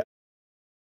I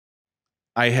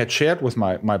had shared with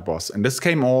my boss. And this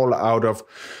came all out of,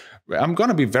 I'm going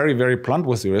to be very, very blunt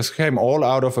with you. This came all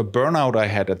out of a burnout I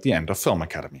had at the end of Film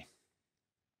Academy.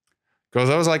 Because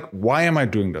I was like, why am I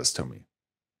doing this to me?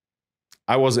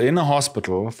 I was in a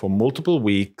hospital for multiple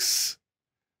weeks.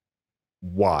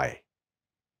 Why?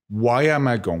 Why am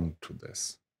I going to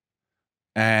this?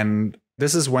 And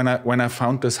this is when I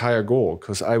found this higher goal,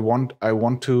 because I want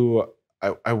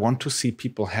to see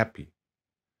people happy.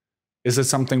 Is it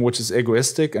something which is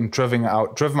egoistic and driven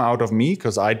out of me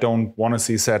because I don't want to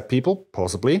see sad people?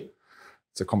 Possibly.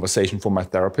 It's a conversation for my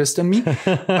therapist and me.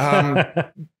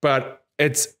 But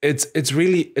it's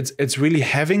really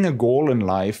having a goal in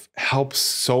life helps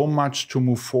so much to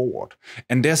move forward.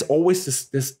 And there's always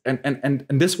this and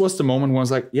this was the moment when I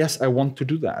was like, yes, I want to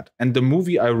do that. And the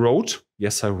movie I wrote,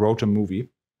 yes, I wrote a movie.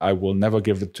 I will never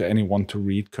give it to anyone to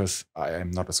read because I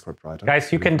am not a scriptwriter.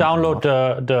 Guys, you can download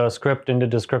the script in the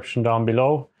description down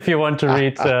below if you want to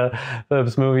read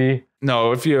this movie.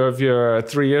 No, if you're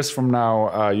 3 years from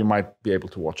now, you might be able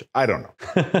to watch it. I don't know.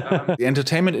 The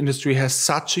entertainment industry has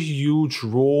such a huge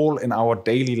role in our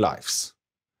daily lives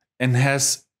and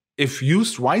has, if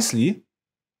used wisely,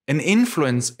 an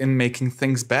influence in making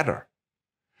things better.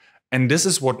 And this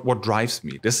is what drives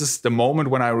me. This is the moment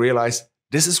when I realized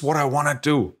this is what I want to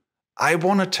do. I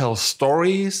want to tell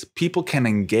stories people can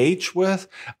engage with.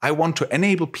 I want to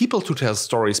enable people to tell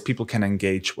stories people can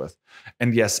engage with.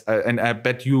 And yes, and I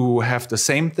bet you have the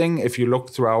same thing. If you look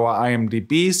through our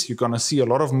IMDb's, you're going to see a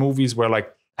lot of movies where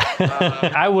like...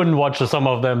 I wouldn't watch some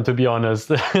of them, to be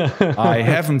honest. I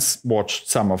haven't watched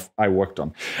some of I worked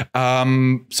on.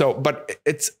 But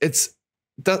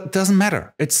that doesn't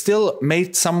matter. It still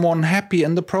made someone happy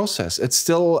in the process. It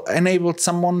still enabled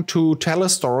someone to tell a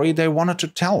story they wanted to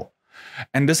tell.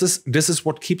 And this is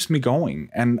what keeps me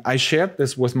going. And I shared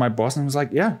this with my boss and was like,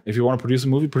 yeah, if you want to produce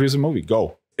a movie,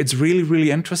 go. It's really, really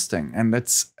interesting. And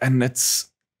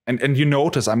you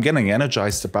notice I'm getting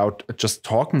energized about just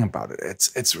talking about it.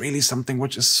 It's really something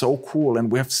which is so cool.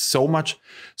 And we have so much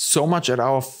at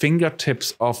our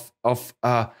fingertips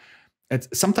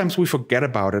sometimes we forget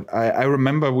about it. I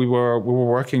remember we were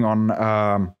working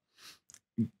on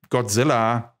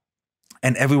Godzilla,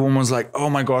 and everyone was like, "Oh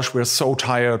my gosh, we're so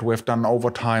tired. We've done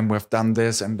overtime. We've done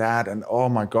this and that, and oh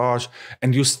my gosh!"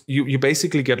 And you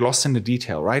basically get lost in the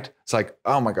detail, right? It's like,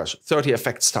 "Oh my gosh, 30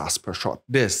 effect stars per shot.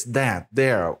 This, that,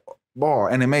 there." More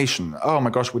animation. Oh my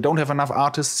gosh, we don't have enough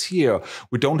artists here.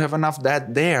 We don't have enough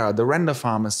that there. The render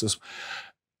farm is just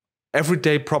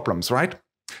everyday problems, right?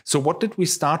 So what did we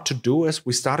start to do is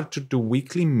we started to do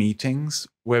weekly meetings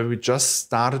where we just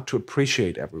started to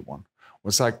appreciate everyone. It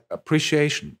was like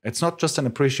appreciation. It's not just an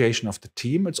appreciation of the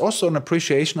team. It's also an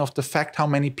appreciation of the fact how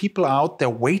many people are out there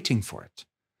waiting for it.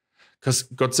 Because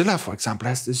Godzilla, for example,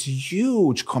 has this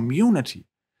huge community.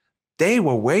 They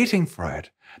were waiting for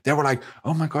it. They were like,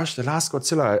 oh my gosh, the last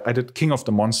Godzilla. I did King of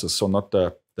the Monsters, so not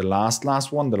the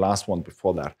last one, the last one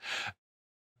before that.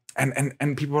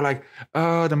 And people were like,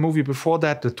 the movie before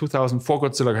that, the 2004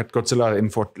 Godzilla, had Godzilla in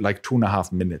for like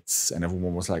 2.5 minutes. And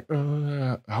everyone was like,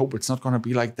 I hope it's not going to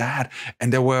be like that.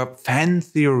 And there were fan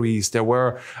theories. There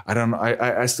were, I don't know,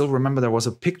 I still remember there was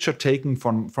a picture taken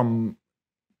from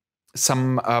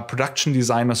some production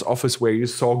designer's office where you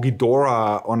saw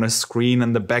Ghidorah on a screen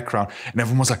in the background. And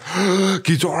everyone was like,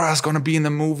 Ghidorah is going to be in the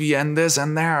movie and this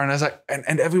and there. And I was like,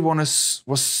 and everyone was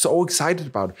so excited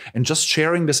about it. And just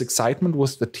sharing this excitement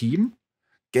with the team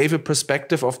gave a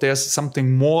perspective of there's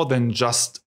something more than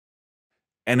just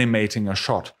animating a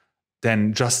shot,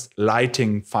 than just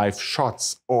lighting 5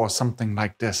 shots or something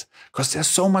like this. Because there's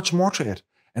so much more to it.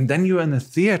 And then you're in a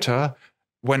theater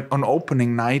on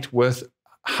opening night with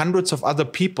hundreds of other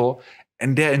people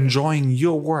and they're enjoying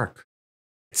your work.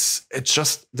 It's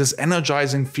just this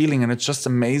energizing feeling, and it's just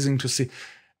amazing to see.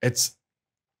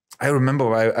 I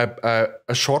remember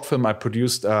a short film I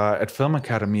produced at Film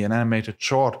Academy, an animated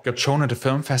short, got shown at a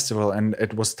film festival, and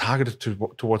it was targeted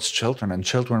towards children, and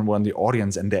children were in the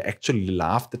audience, and they actually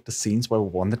laughed at the scenes where we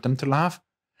wanted them to laugh.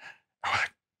 I was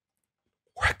like,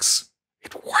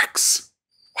 it works.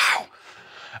 Wow.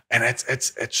 And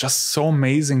it's just so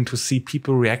amazing to see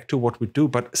people react to what we do.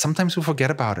 But sometimes we forget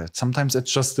about it. Sometimes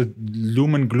it's just the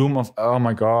gloom and gloom of, oh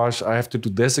my gosh, I have to do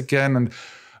this again. And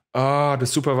the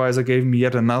supervisor gave me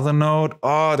yet another note.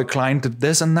 Oh, the client did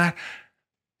this and that.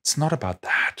 It's not about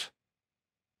that.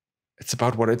 It's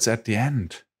about what it's at the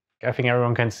end. I think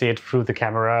everyone can see it through the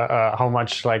camera, how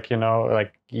much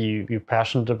you're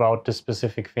passionate about this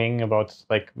specific thing, about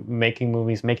like making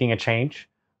movies, making a change.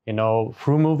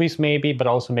 Through movies maybe, but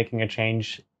also making a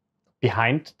change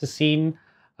behind the scene.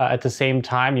 At the same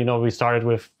time, we started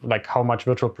with like how much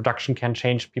virtual production can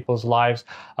change people's lives,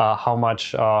 how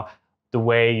much the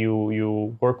way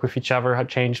you work with each other had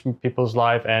changed people's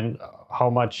life, and how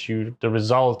much the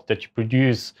result that you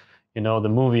produce, You know, the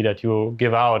movie that you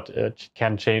give out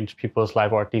can change people's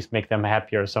life, or at least make them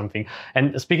happier or something.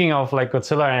 And speaking of like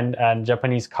Godzilla and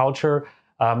Japanese culture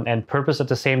and purpose at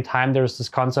the same time, there's this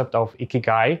concept of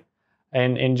ikigai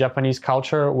in Japanese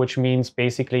culture, which means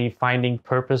basically finding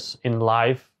purpose in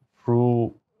life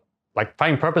through like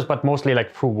finding purpose, but mostly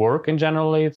like through work in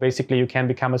general. It's basically you can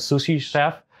become a sushi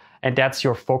chef, and that's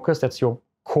your focus, that's your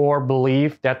core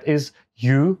belief, that is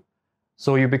you.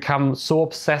 So you become so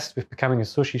obsessed with becoming a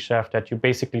sushi chef that you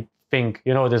basically think,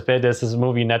 you know, there's this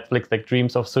movie Netflix, like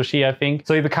Dreams of Sushi, I think.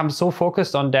 So you become so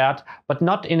focused on that, but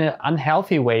not in an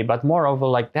unhealthy way, but more of a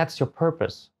like, that's your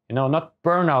purpose. You know, not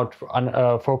burnout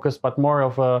focus, but more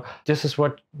of a, this is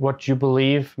what you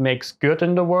believe makes good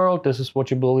in the world. This is what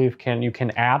you believe you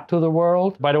can add to the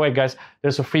world. By the way, guys,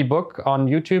 there's a free book on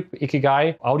YouTube,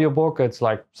 Ikigai, audiobook. It's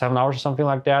like 7 hours or something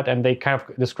like that. And they kind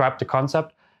of describe the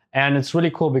concept. And it's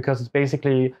really cool because it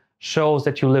basically shows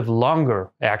that you live longer,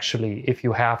 actually, if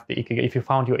you have the Ikigai, if you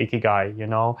found your Ikigai, you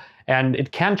know. And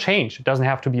it can change. It doesn't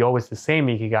have to be always the same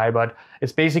Ikigai, but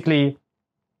it's basically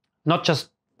not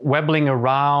just webbling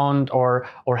around or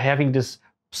having this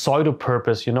pseudo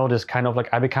purpose, you know, this kind of like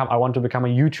I want to become a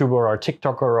YouTuber or a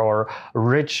TikToker or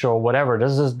rich or whatever.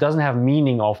 This doesn't have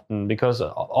meaning often, because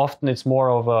often it's more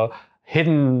of a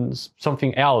hidden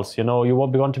something else. You know, you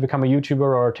want to become a YouTuber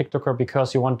or a TikToker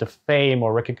because you want the fame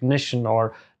or recognition,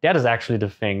 or that is actually the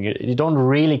thing. You don't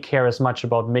really care as much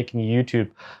about making YouTube.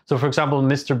 So for example,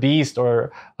 Mr. Beast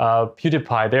or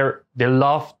PewDiePie, they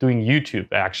love doing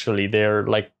YouTube, actually. They're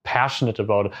like passionate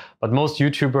about it. But most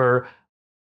YouTuber,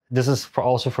 this is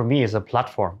also for me, is a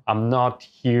platform. I'm not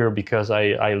here because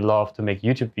I love to make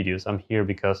YouTube videos. I'm here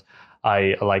because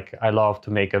I love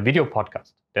to make a video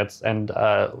podcast.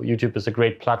 YouTube is a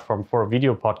great platform for a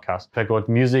video podcast. If I go with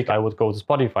music, I would go to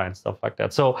Spotify and stuff like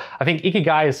that. So I think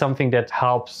Ikigai is something that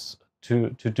helps to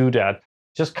do that.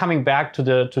 Just coming back to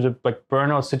the like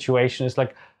burnout situation, is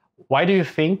like, why do you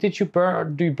think did you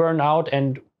burn out,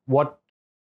 and what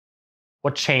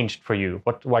changed for you?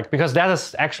 Because that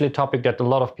is actually a topic that a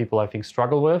lot of people, I think,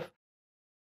 struggle with.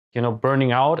 You know,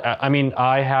 burning out. I mean,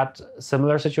 I had a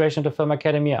similar situation at the Film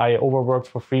Academy. I overworked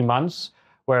for 3 months,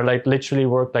 where I like literally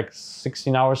worked like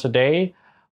 16 hours a day.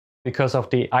 Because of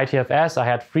the ITFS, I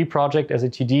had 3 projects as a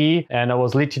TD, and I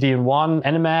was lead TD in one,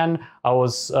 Animan. I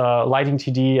was lighting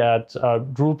TD at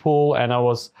Drupal, and I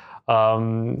was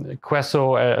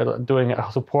Queso doing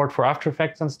support for After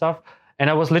Effects and stuff. And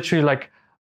I was literally like,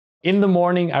 in the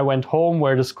morning, I went home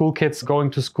where the school kids going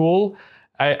to school.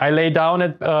 I lay down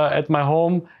at my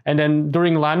home, and then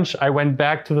during lunch, I went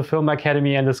back to the Film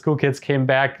Academy, and the school kids came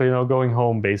back, you know, going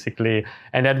home basically.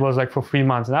 And that was like for 3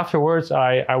 months. And afterwards,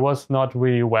 I was not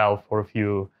really well for a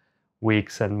few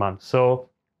weeks and months. So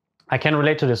I can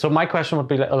relate to this. So my question would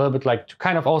be a little bit like to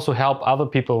kind of also help other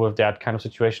people with that kind of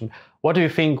situation. What do you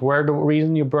think were the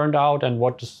reason you burned out, and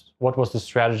what was the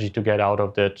strategy to get out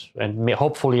of that and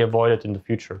hopefully avoid it in the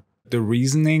future? The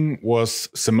reasoning was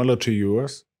similar to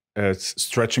yours. It's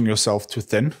stretching yourself too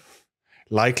thin,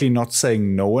 likely not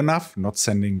saying no enough, not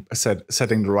setting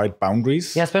the right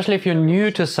boundaries. Yeah, especially if you're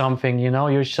new to something, you know,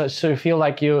 you feel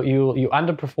like you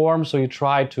underperform, so you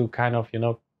try to kind of, you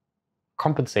know,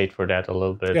 compensate for that a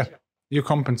little bit. Yeah, you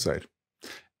compensate.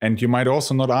 And you might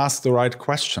also not ask the right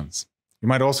questions. You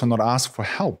might also not ask for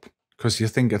help because you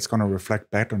think it's going to reflect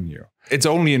back on you. It's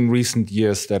only in recent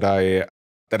years that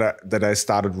I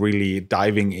started really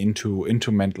diving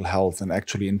into mental health, and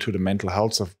actually into the mental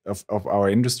health of our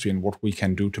industry and what we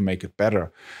can do to make it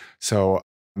better. So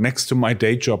next to my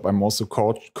day job, I'm also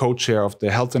co-chair of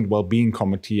the Health and Wellbeing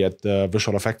Committee at the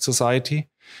Visual Effects Society.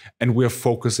 And we're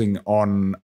focusing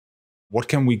on what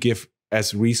can we give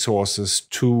as resources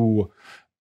to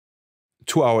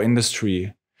our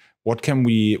industry. What can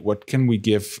we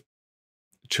give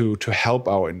to help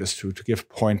our industry, to give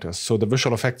pointers. So the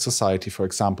Visual Effects Society, for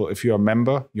example, if you're a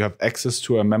member, you have access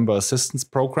to a member assistance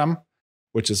program,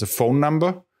 which is a phone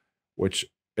number, which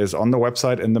is on the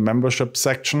website in the membership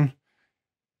section.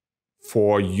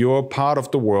 For your part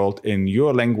of the world, in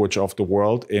your language of the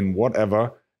world, in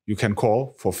whatever, you can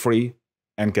call for free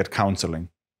and get counseling.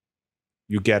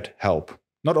 You get help.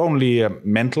 Not only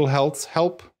mental health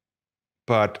help,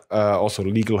 but also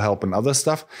legal help and other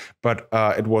stuff. But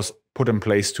it was put in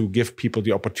place to give people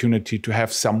the opportunity to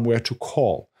have somewhere to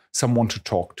call, someone to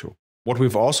talk to. What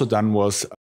we've also done was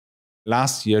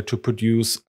last year to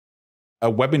produce a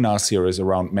webinar series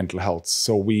around mental health.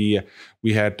 So we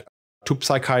had 2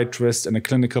 psychiatrists and a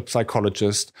clinical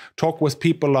psychologist talk with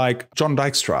people like John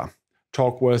Dykstra,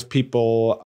 talk with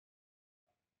people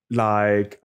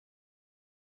like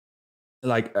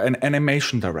an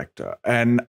animation director,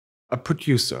 and a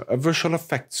producer, a visual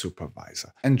effects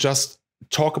supervisor, and just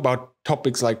talk about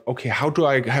topics like, okay, how do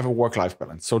I have a work-life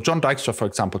balance? So John Dykstra, for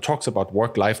example, talks about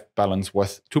work-life balance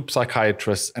with 2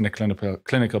 psychiatrists and a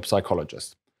clinical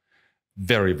psychologist.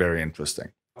 Very, very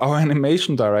interesting. Our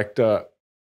animation director,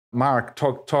 Mark,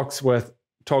 talks with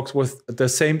the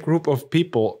same group of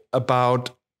people about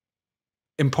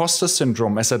imposter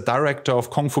syndrome as a director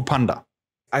of Kung Fu Panda.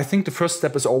 I think the first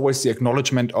step is always the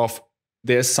acknowledgement of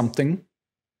there's something.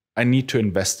 I need to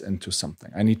invest into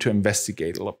something. I need to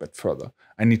investigate a little bit further.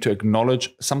 I need to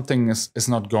acknowledge something is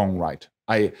not going right.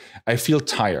 I feel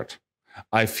tired.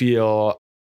 I feel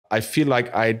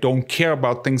like I don't care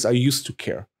about things I used to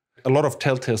care. A lot of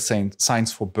telltale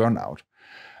signs for burnout.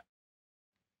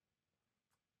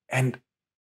 And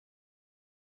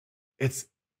it's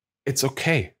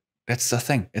okay. That's the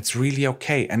thing. It's really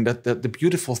okay. And the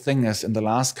beautiful thing is, in the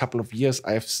last couple of years,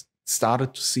 I've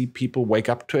started to see people wake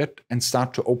up to it and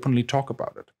start to openly talk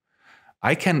about it.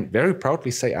 I can very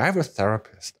proudly say I have a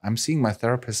therapist. I'm seeing my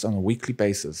therapist on a weekly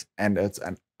basis, and it's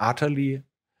an utterly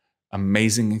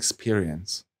amazing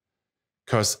experience.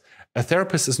 Because a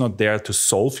therapist is not there to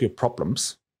solve your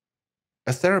problems.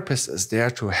 A therapist is there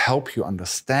to help you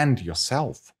understand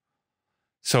yourself.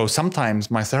 So sometimes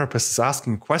my therapist is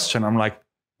asking a question, I'm like,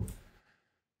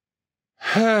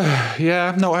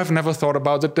 yeah, no, I've never thought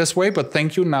about it this way, but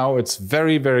thank you. Now it's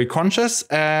very, very conscious.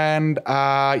 And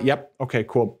yep, okay,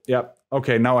 cool. Yep,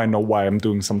 okay, now I know why I'm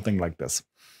doing something like this.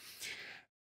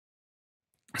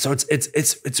 So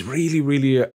it's really,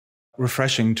 really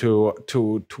refreshing to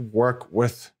work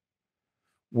with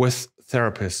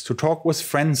therapists, to talk with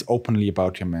friends openly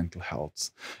about your mental health.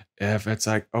 If it's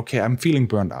like, okay, I'm feeling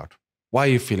burned out. Why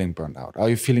are you feeling burned out? Are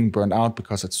you feeling burned out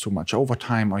because it's too much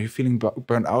overtime? Are you feeling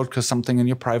burned out because something in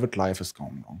your private life is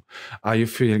going wrong? Are you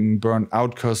feeling burned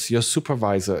out because your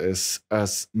supervisor is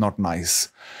not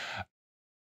nice?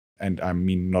 And I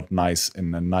mean not nice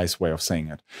in a nice way of saying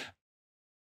it.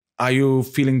 Are you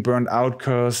feeling burned out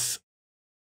because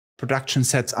production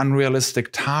sets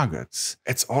unrealistic targets?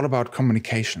 It's all about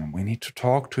communication. We need to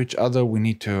talk to each other. We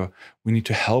need to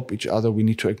help each other. We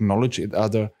need to acknowledge each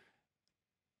other.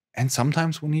 And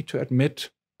sometimes we need to admit,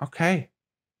 okay,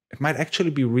 it might actually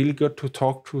be really good to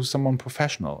talk to someone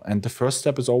professional. And the first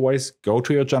step is always go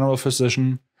to your general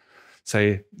physician,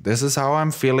 say, this is how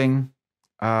I'm feeling.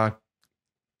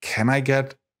 Can I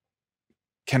get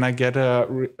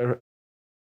a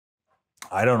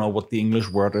I don't know what the English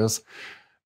word is,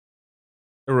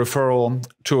 a referral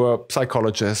to a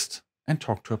psychologist, and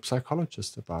talk to a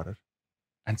psychologist about it.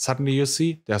 And suddenly you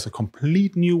see there's a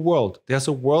complete new world. There's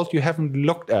a world you haven't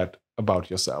looked at about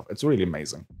yourself. It's really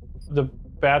amazing. The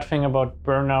bad thing about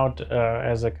burnout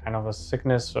as a kind of a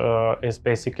sickness is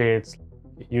basically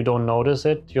you don't notice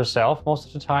it yourself most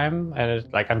of the time, and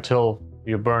it's like until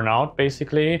you burn out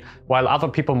basically, while other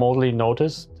people mostly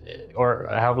notice or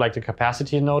have like the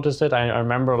capacity to notice it. I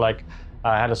remember like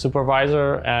I had a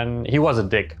supervisor and he was a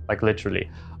dick, like literally.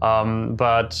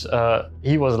 But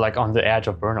he was like on the edge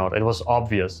of burnout. It was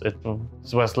obvious. It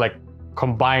was like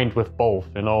combined with both,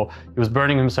 you know. He was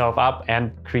burning himself up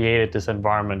and created this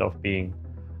environment of being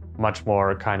much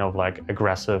more kind of like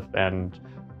aggressive and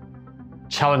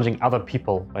challenging other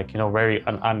people, like, you know, very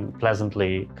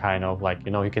unpleasantly kind of like,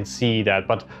 you know, you can see that.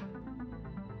 But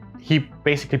he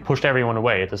basically pushed everyone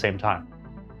away at the same time.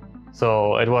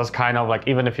 So it was kind of like,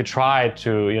 even if you try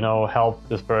to, you know, help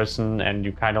this person and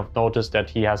you kind of notice that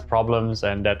he has problems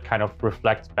and that kind of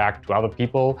reflects back to other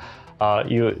people,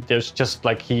 there's just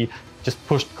like he just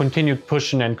continued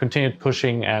pushing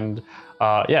and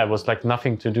yeah, it was like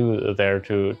nothing to do there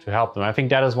to help them. I think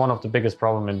that is one of the biggest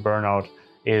problem in burnout,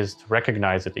 is to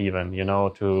recognize it, even, you know,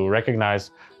 to recognize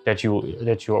that you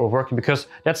are working, because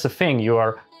that's the thing,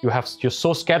 you're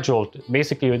so scheduled,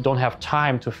 basically you don't have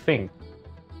time to think.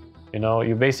 You know,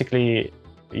 you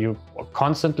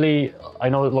constantly, I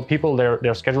know people,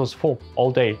 their schedule is full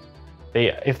all day.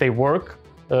 If they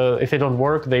don't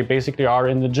work, they basically are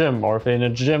in the gym, or if they're in the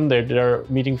gym, they're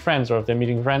meeting friends, or if they're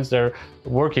meeting friends, they're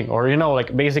working, or, you know,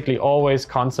 like basically always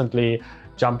constantly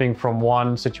jumping from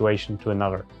one situation to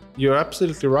another. You're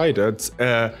absolutely right. It's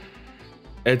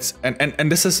this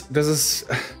is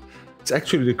it's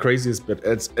actually the craziest bit.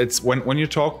 It's when you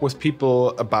talk with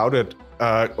people about it,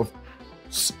 of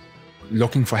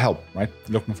looking for help, right?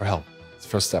 Looking for help. It's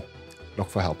the first step. Look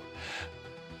for help.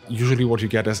 Usually what you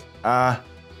get is, I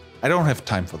don't have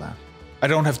time for that. I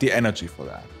don't have the energy for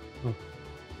that.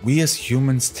 We as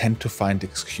humans tend to find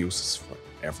excuses for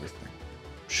everything.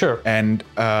 Sure. And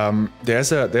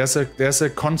there's a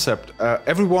concept.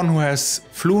 Everyone who has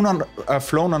flown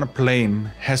on a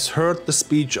plane has heard the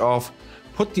speech of,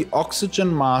 put the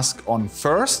oxygen mask on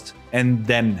first and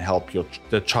then help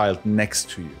the child next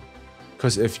to you.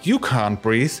 Because if you can't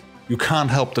breathe, you can't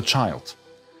help the child.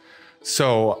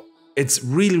 So it's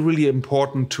really, really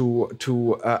important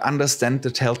to understand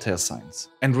the telltale signs.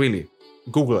 And really,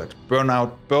 Google it,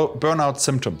 burnout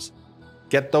symptoms.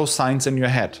 Get those signs in your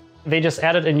head. They just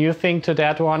added a new thing to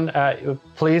that one.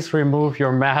 Please remove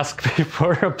your mask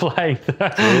before applying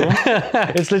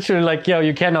that. It's literally like,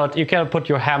 you cannot put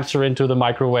your hamster into the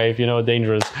microwave,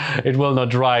 dangerous. It will not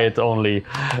dry it only,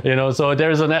 so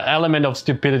there's an element of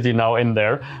stupidity now in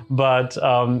there. But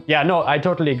I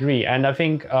totally agree. And I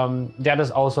think that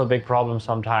is also a big problem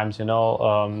sometimes,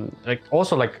 healthcare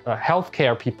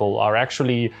people are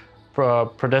actually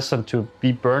predestined to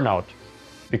be burnout.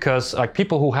 Because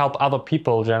people who help other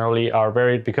people generally are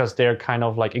because they're kind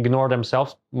of ignore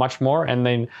themselves much more, and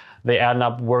then they end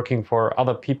up working for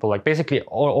other people, basically,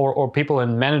 or people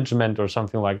in management or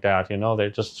something like that. They're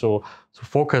just so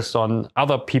focused on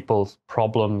other people's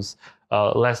problems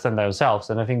less than themselves.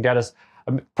 And I think that is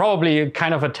probably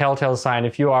kind of a telltale sign.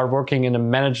 If you are working in the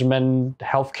management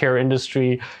healthcare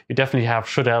industry, you definitely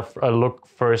should have a look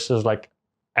first as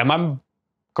am I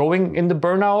going in the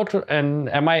burnout, and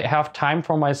am I have time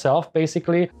for myself,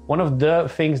 basically. One of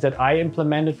the things that I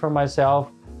implemented for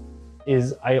myself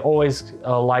is I always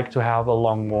like to have a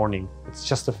long morning. It's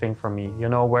just a thing for me,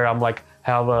 where I'm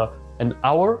have an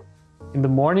hour in the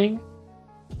morning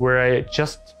where I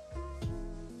just,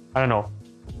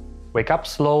 wake up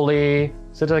slowly,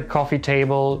 sit at a coffee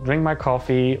table, drink my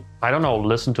coffee,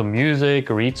 listen to music,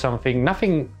 read something,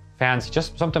 nothing fancy,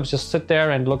 sometimes just sit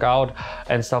there and look out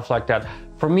and stuff like that.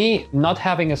 For me, not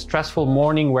having a stressful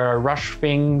morning where I rush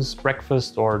things,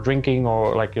 breakfast or drinking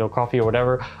or coffee or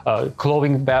whatever,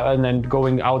 clothing and then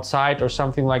going outside or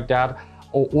something like that,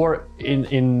 or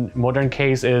in modern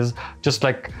case is just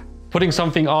putting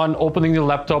something on, opening the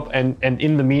laptop and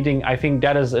in the meeting. I think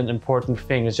that is an important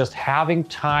thing. It's just having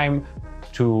time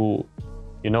to,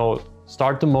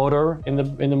 start the motor in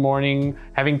the morning,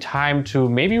 having time to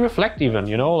maybe reflect even,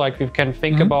 you can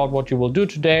think about what you will do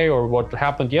today or what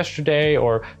happened yesterday,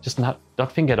 or just not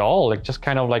think at all, just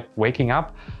kind of waking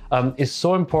up is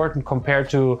so important compared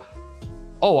to,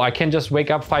 I can just wake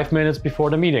up 5 minutes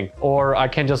before the meeting, or I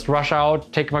can just rush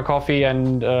out, take my coffee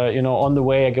and, on the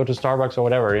way I go to Starbucks or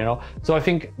whatever, So I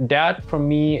think that for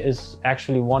me is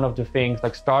actually one of the things,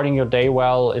 starting your day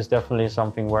well is definitely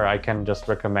something where I can just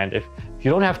recommend. If you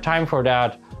don't have time for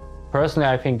that, personally,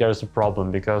 I think there's a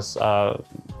problem, because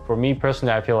for me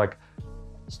personally, I feel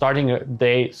starting a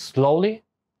day slowly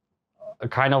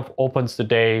kind of opens the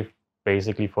day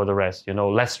basically for the rest,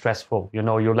 less stressful,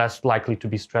 you're less likely to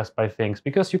be stressed by things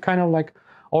because you kind of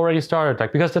already started,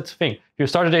 because that's the thing. If you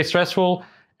start a day stressful,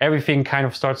 everything kind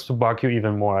of starts to bug you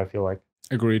even more, I feel like.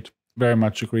 Agreed. Very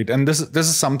much agreed. And this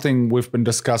is something we've been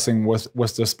discussing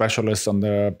with the specialists on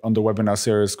the webinar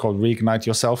series called Reignite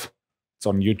Yourself. It's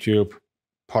on YouTube,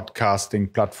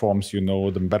 podcasting platforms, you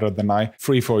know them better than I.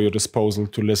 Free for your disposal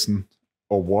to listen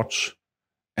or watch.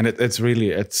 And it's really,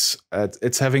 it's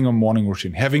having a morning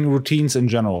routine. Having routines in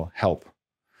general help.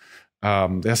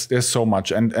 There's so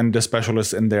much. And the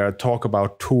specialists in there talk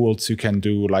about tools you can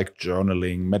do, like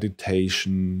journaling,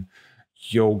 meditation,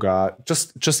 yoga,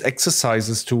 just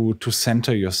exercises to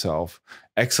center yourself,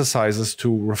 exercises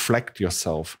to reflect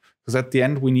yourself. Because at the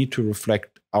end, we need to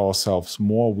reflect ourselves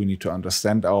more. We need to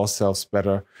understand ourselves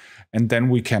better. And then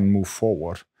we can move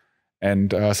forward.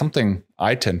 And something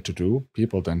I tend to do,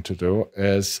 people tend to do,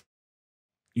 is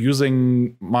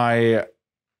using the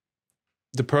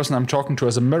person I'm talking to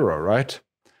as a mirror, right?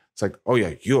 It's oh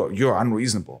yeah, you're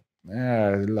unreasonable.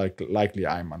 Yeah, likely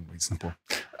I'm unreasonable.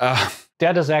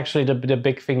 That is actually the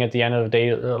big thing at the end of the day.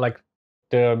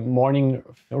 The morning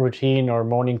routine or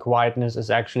morning quietness is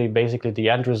actually basically the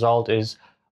end result is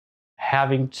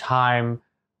having time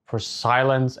for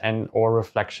silence and or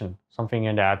reflection. Something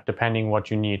in that, depending what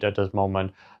you need at this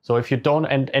moment. So if you don't,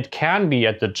 and it can be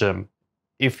at the gym,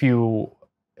 if you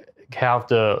have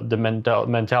the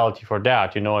mentality for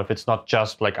that, if it's not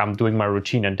just I'm doing my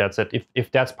routine and that's it.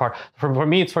 If that's part, for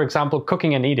me, it's, for example,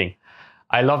 cooking and eating.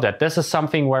 I love that. This is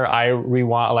something where I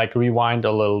rewind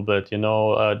a little bit,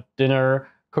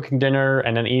 cooking dinner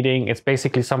and then eating. It's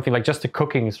basically something just the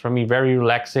cooking is for me very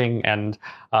relaxing, and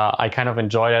I kind of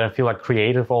enjoy that. I feel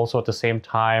creative also at the same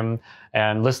time,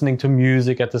 and listening to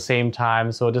music at the same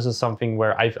time. So this is something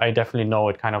where I definitely know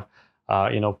it kind of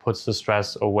puts the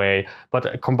stress away.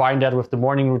 But combine that with the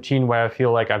morning routine where I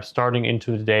feel I'm starting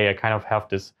into the day. I kind of have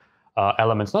this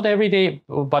elements, not every day,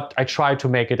 but I try to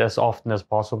make it as often as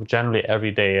possible. Generally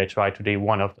every day I try to do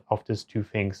one of these two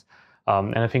things.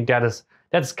 And I think that's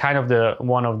kind of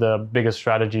one of the biggest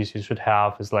strategies you should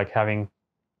have is having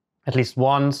at least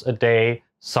once a day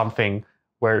something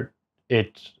where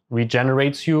it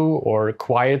regenerates you or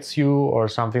quiets you or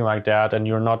something like that, and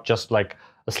you're not just like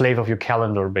a slave of your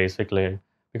calendar, basically.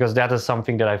 Because that is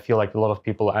something that I feel like a lot of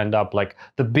people end up like,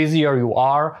 the busier you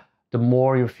are, the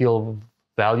more you feel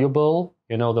valuable,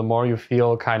 you know, the more you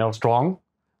feel kind of strong,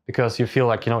 because you feel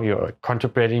like, you know, you're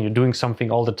contemplating, you're doing something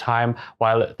all the time,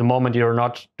 while at the moment you're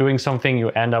not doing something, you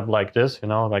end up like this, you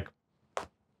know, like.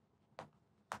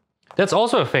 That's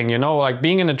also a thing, you know, like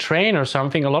being in a train or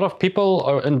something, a lot of people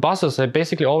are in buses, they're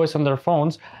basically always on their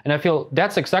phones. And I feel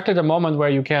that's exactly the moment where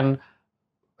you can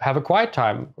have a quiet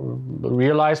time,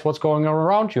 realize what's going on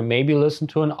around you, maybe listen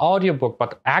to an audiobook,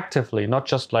 but actively, not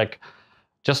just like,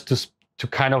 just to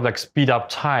kind of like speed up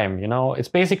time, you know? It's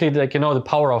basically like, you know, the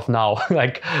power of now,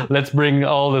 like, let's bring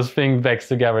all these things back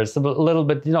together. It's a little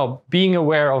bit, you know, being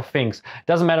aware of things. It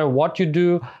doesn't matter what you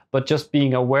do, but just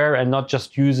being aware and not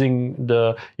just using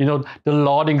the, you know, the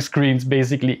loading screens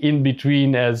basically in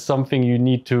between as something you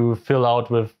need to fill out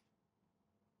with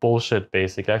bullshit,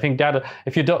 basically. I think that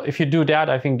if you do that,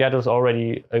 I think that is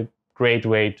already a great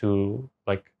way to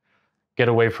like get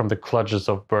away from the clutches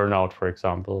of burnout, for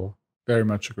example. Very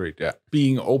much agreed, yeah.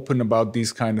 Being open about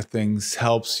these kind of things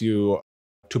helps you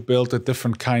to build a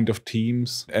different kind of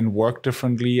teams and work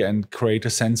differently and create a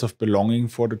sense of belonging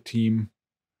for the team,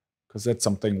 because that's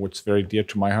something which is very dear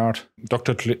to my heart.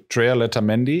 Dr. Drea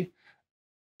Letamendi,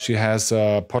 she has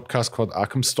a podcast called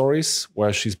Arkham Stories,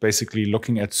 where she's basically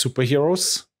looking at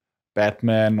superheroes,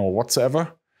 Batman or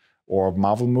whatsoever, or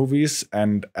Marvel movies,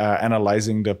 and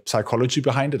analyzing the psychology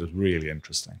behind it. Is really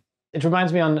interesting. It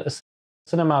reminds me on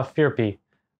Cinema Therapy,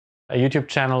 a YouTube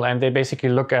channel, and they basically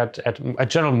look at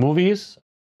general movies,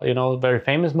 you know, very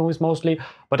famous movies mostly,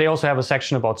 but they also have a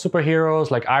section about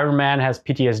superheroes, like Iron Man has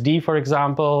PTSD, for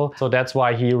example. So that's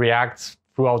why he reacts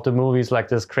throughout the movies like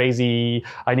this crazy,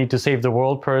 I need to save the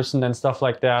world person and stuff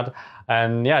like that.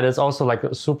 And yeah, that's also like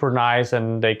super nice,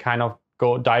 and they kind of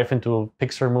dive into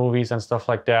Pixar movies and stuff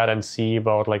like that and see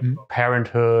about like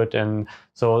parenthood. And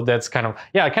so that's kind of,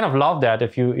 yeah, I kind of love that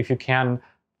if you can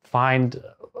find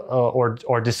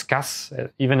or discuss,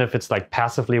 even if it's like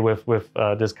passively with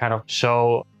this kind of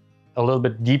show, a little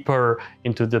bit deeper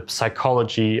into the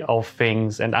psychology of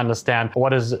things and understand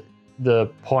what is the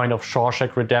point of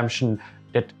Shawshank Redemption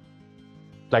that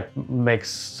like makes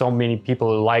so many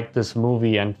people like this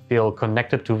movie and feel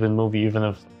connected to the movie, even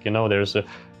if, you know, there's a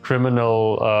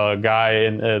criminal guy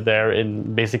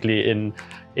basically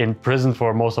in prison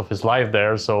for most of his life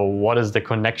there. So what is the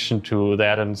connection to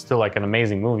that? And still like an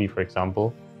amazing movie, for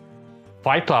example.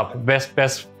 Fight Club,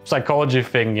 best psychology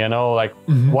thing, you know, like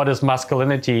what is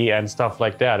masculinity and stuff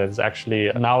like that. It's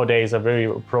actually nowadays a very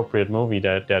appropriate movie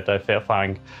that I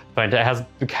find it has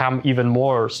become even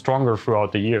more stronger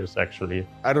throughout the years, actually.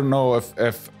 I don't know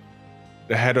if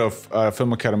the head of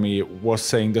Film Academy was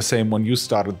saying the same when you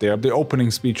started there. The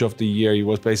opening speech of the year, he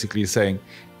was basically saying,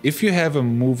 if you have a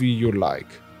movie you like,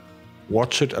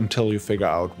 watch it until you figure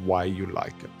out why you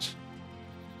like it.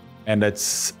 And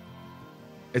it's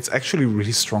actually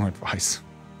really strong advice.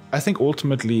 I think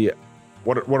ultimately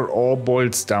what it all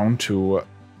boils down to,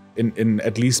 in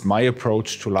at least my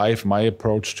approach to life, my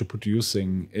approach to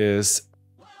producing, is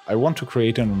I want to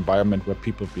create an environment where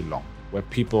people belong, where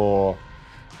people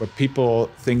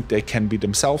think they can be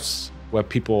themselves, where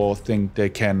people think they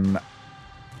can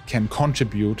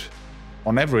contribute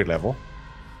on every level,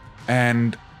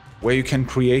 and where you can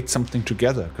create something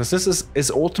together. Because this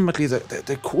is ultimately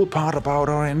the cool part about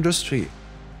our industry.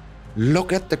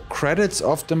 Look at the credits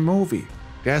of the movie.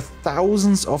 There are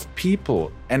thousands of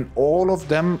people, and all of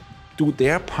them do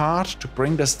their part to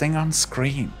bring this thing on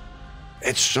screen.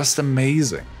 It's just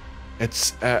amazing.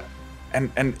 It's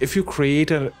and if you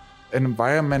create an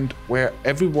environment where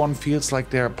everyone feels like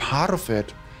they're a part of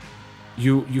it,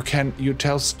 you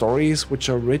tell stories which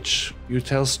are rich. You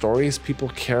tell stories people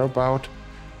care about,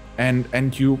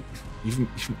 and you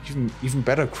even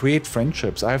better, create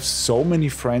friendships. I have so many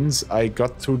friends I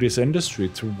got through this industry,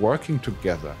 through working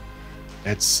together.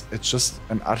 It's just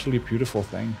an utterly beautiful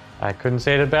thing. I couldn't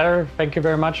say it better. Thank you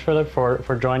very much, Philipp,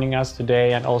 for joining us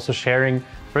today and also sharing,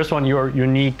 first one, your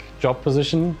unique job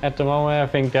position at the moment.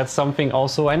 I think that's something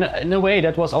also, and in a way,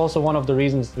 that was also one of the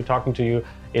reasons to talking to you,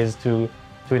 is to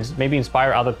maybe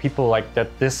inspire other people, like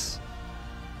that this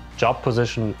job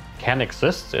position can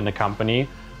exist in a company,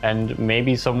 and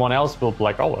maybe someone else will be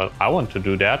like, oh, well, I want to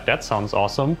do that. That sounds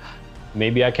awesome.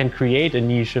 Maybe I can create a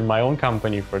niche in my own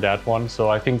company for that one. So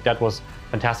I think that was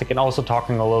fantastic. And also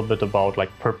talking a little bit about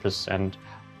like purpose and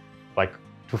like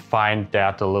to find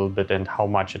that a little bit and how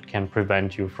much it can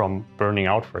prevent you from burning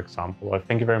out, for example.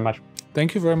 Thank you very much.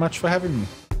 Thank you very much for having me.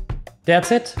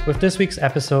 That's it with this week's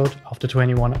episode of the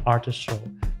 21 Artist Show.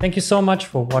 Thank you so much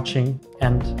for watching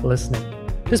and listening.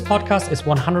 This podcast is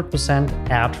 100%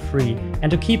 ad-free, and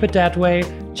to keep it that way,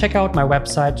 check out my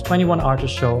website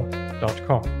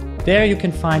 21artistshow.com. There you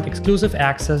can find exclusive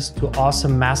access to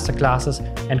awesome masterclasses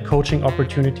and coaching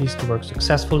opportunities to work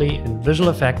successfully in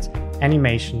visual effects,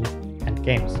 animation, and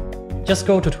games. Just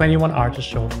go to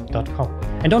 21artistshow.com.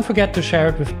 And don't forget to share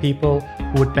it with people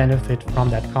who would benefit from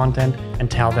that content and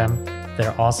tell them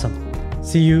they're awesome.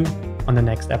 See you on the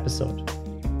next episode.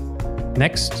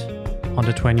 Next on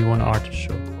the 21 Artist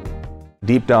Show.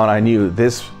 Deep down, I knew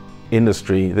this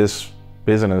industry, this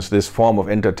business, this form of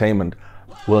entertainment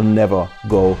will never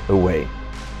go away.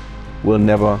 Will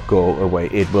never go away.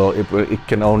 It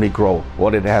can only grow.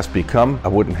 What it has become, I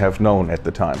wouldn't have known at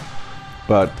the time.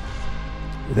 But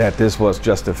that this was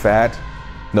just a fad,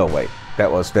 no way.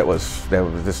 There's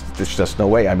just no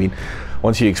way. I mean,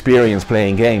 once you experience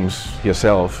playing games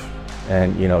yourself,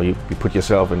 and you put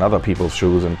yourself in other people's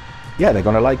shoes, and yeah, they're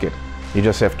gonna like it. You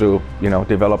just have to,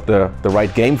 develop the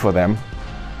right game for them.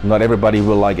 Not everybody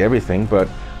will like everything, but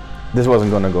this wasn't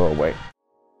gonna go away.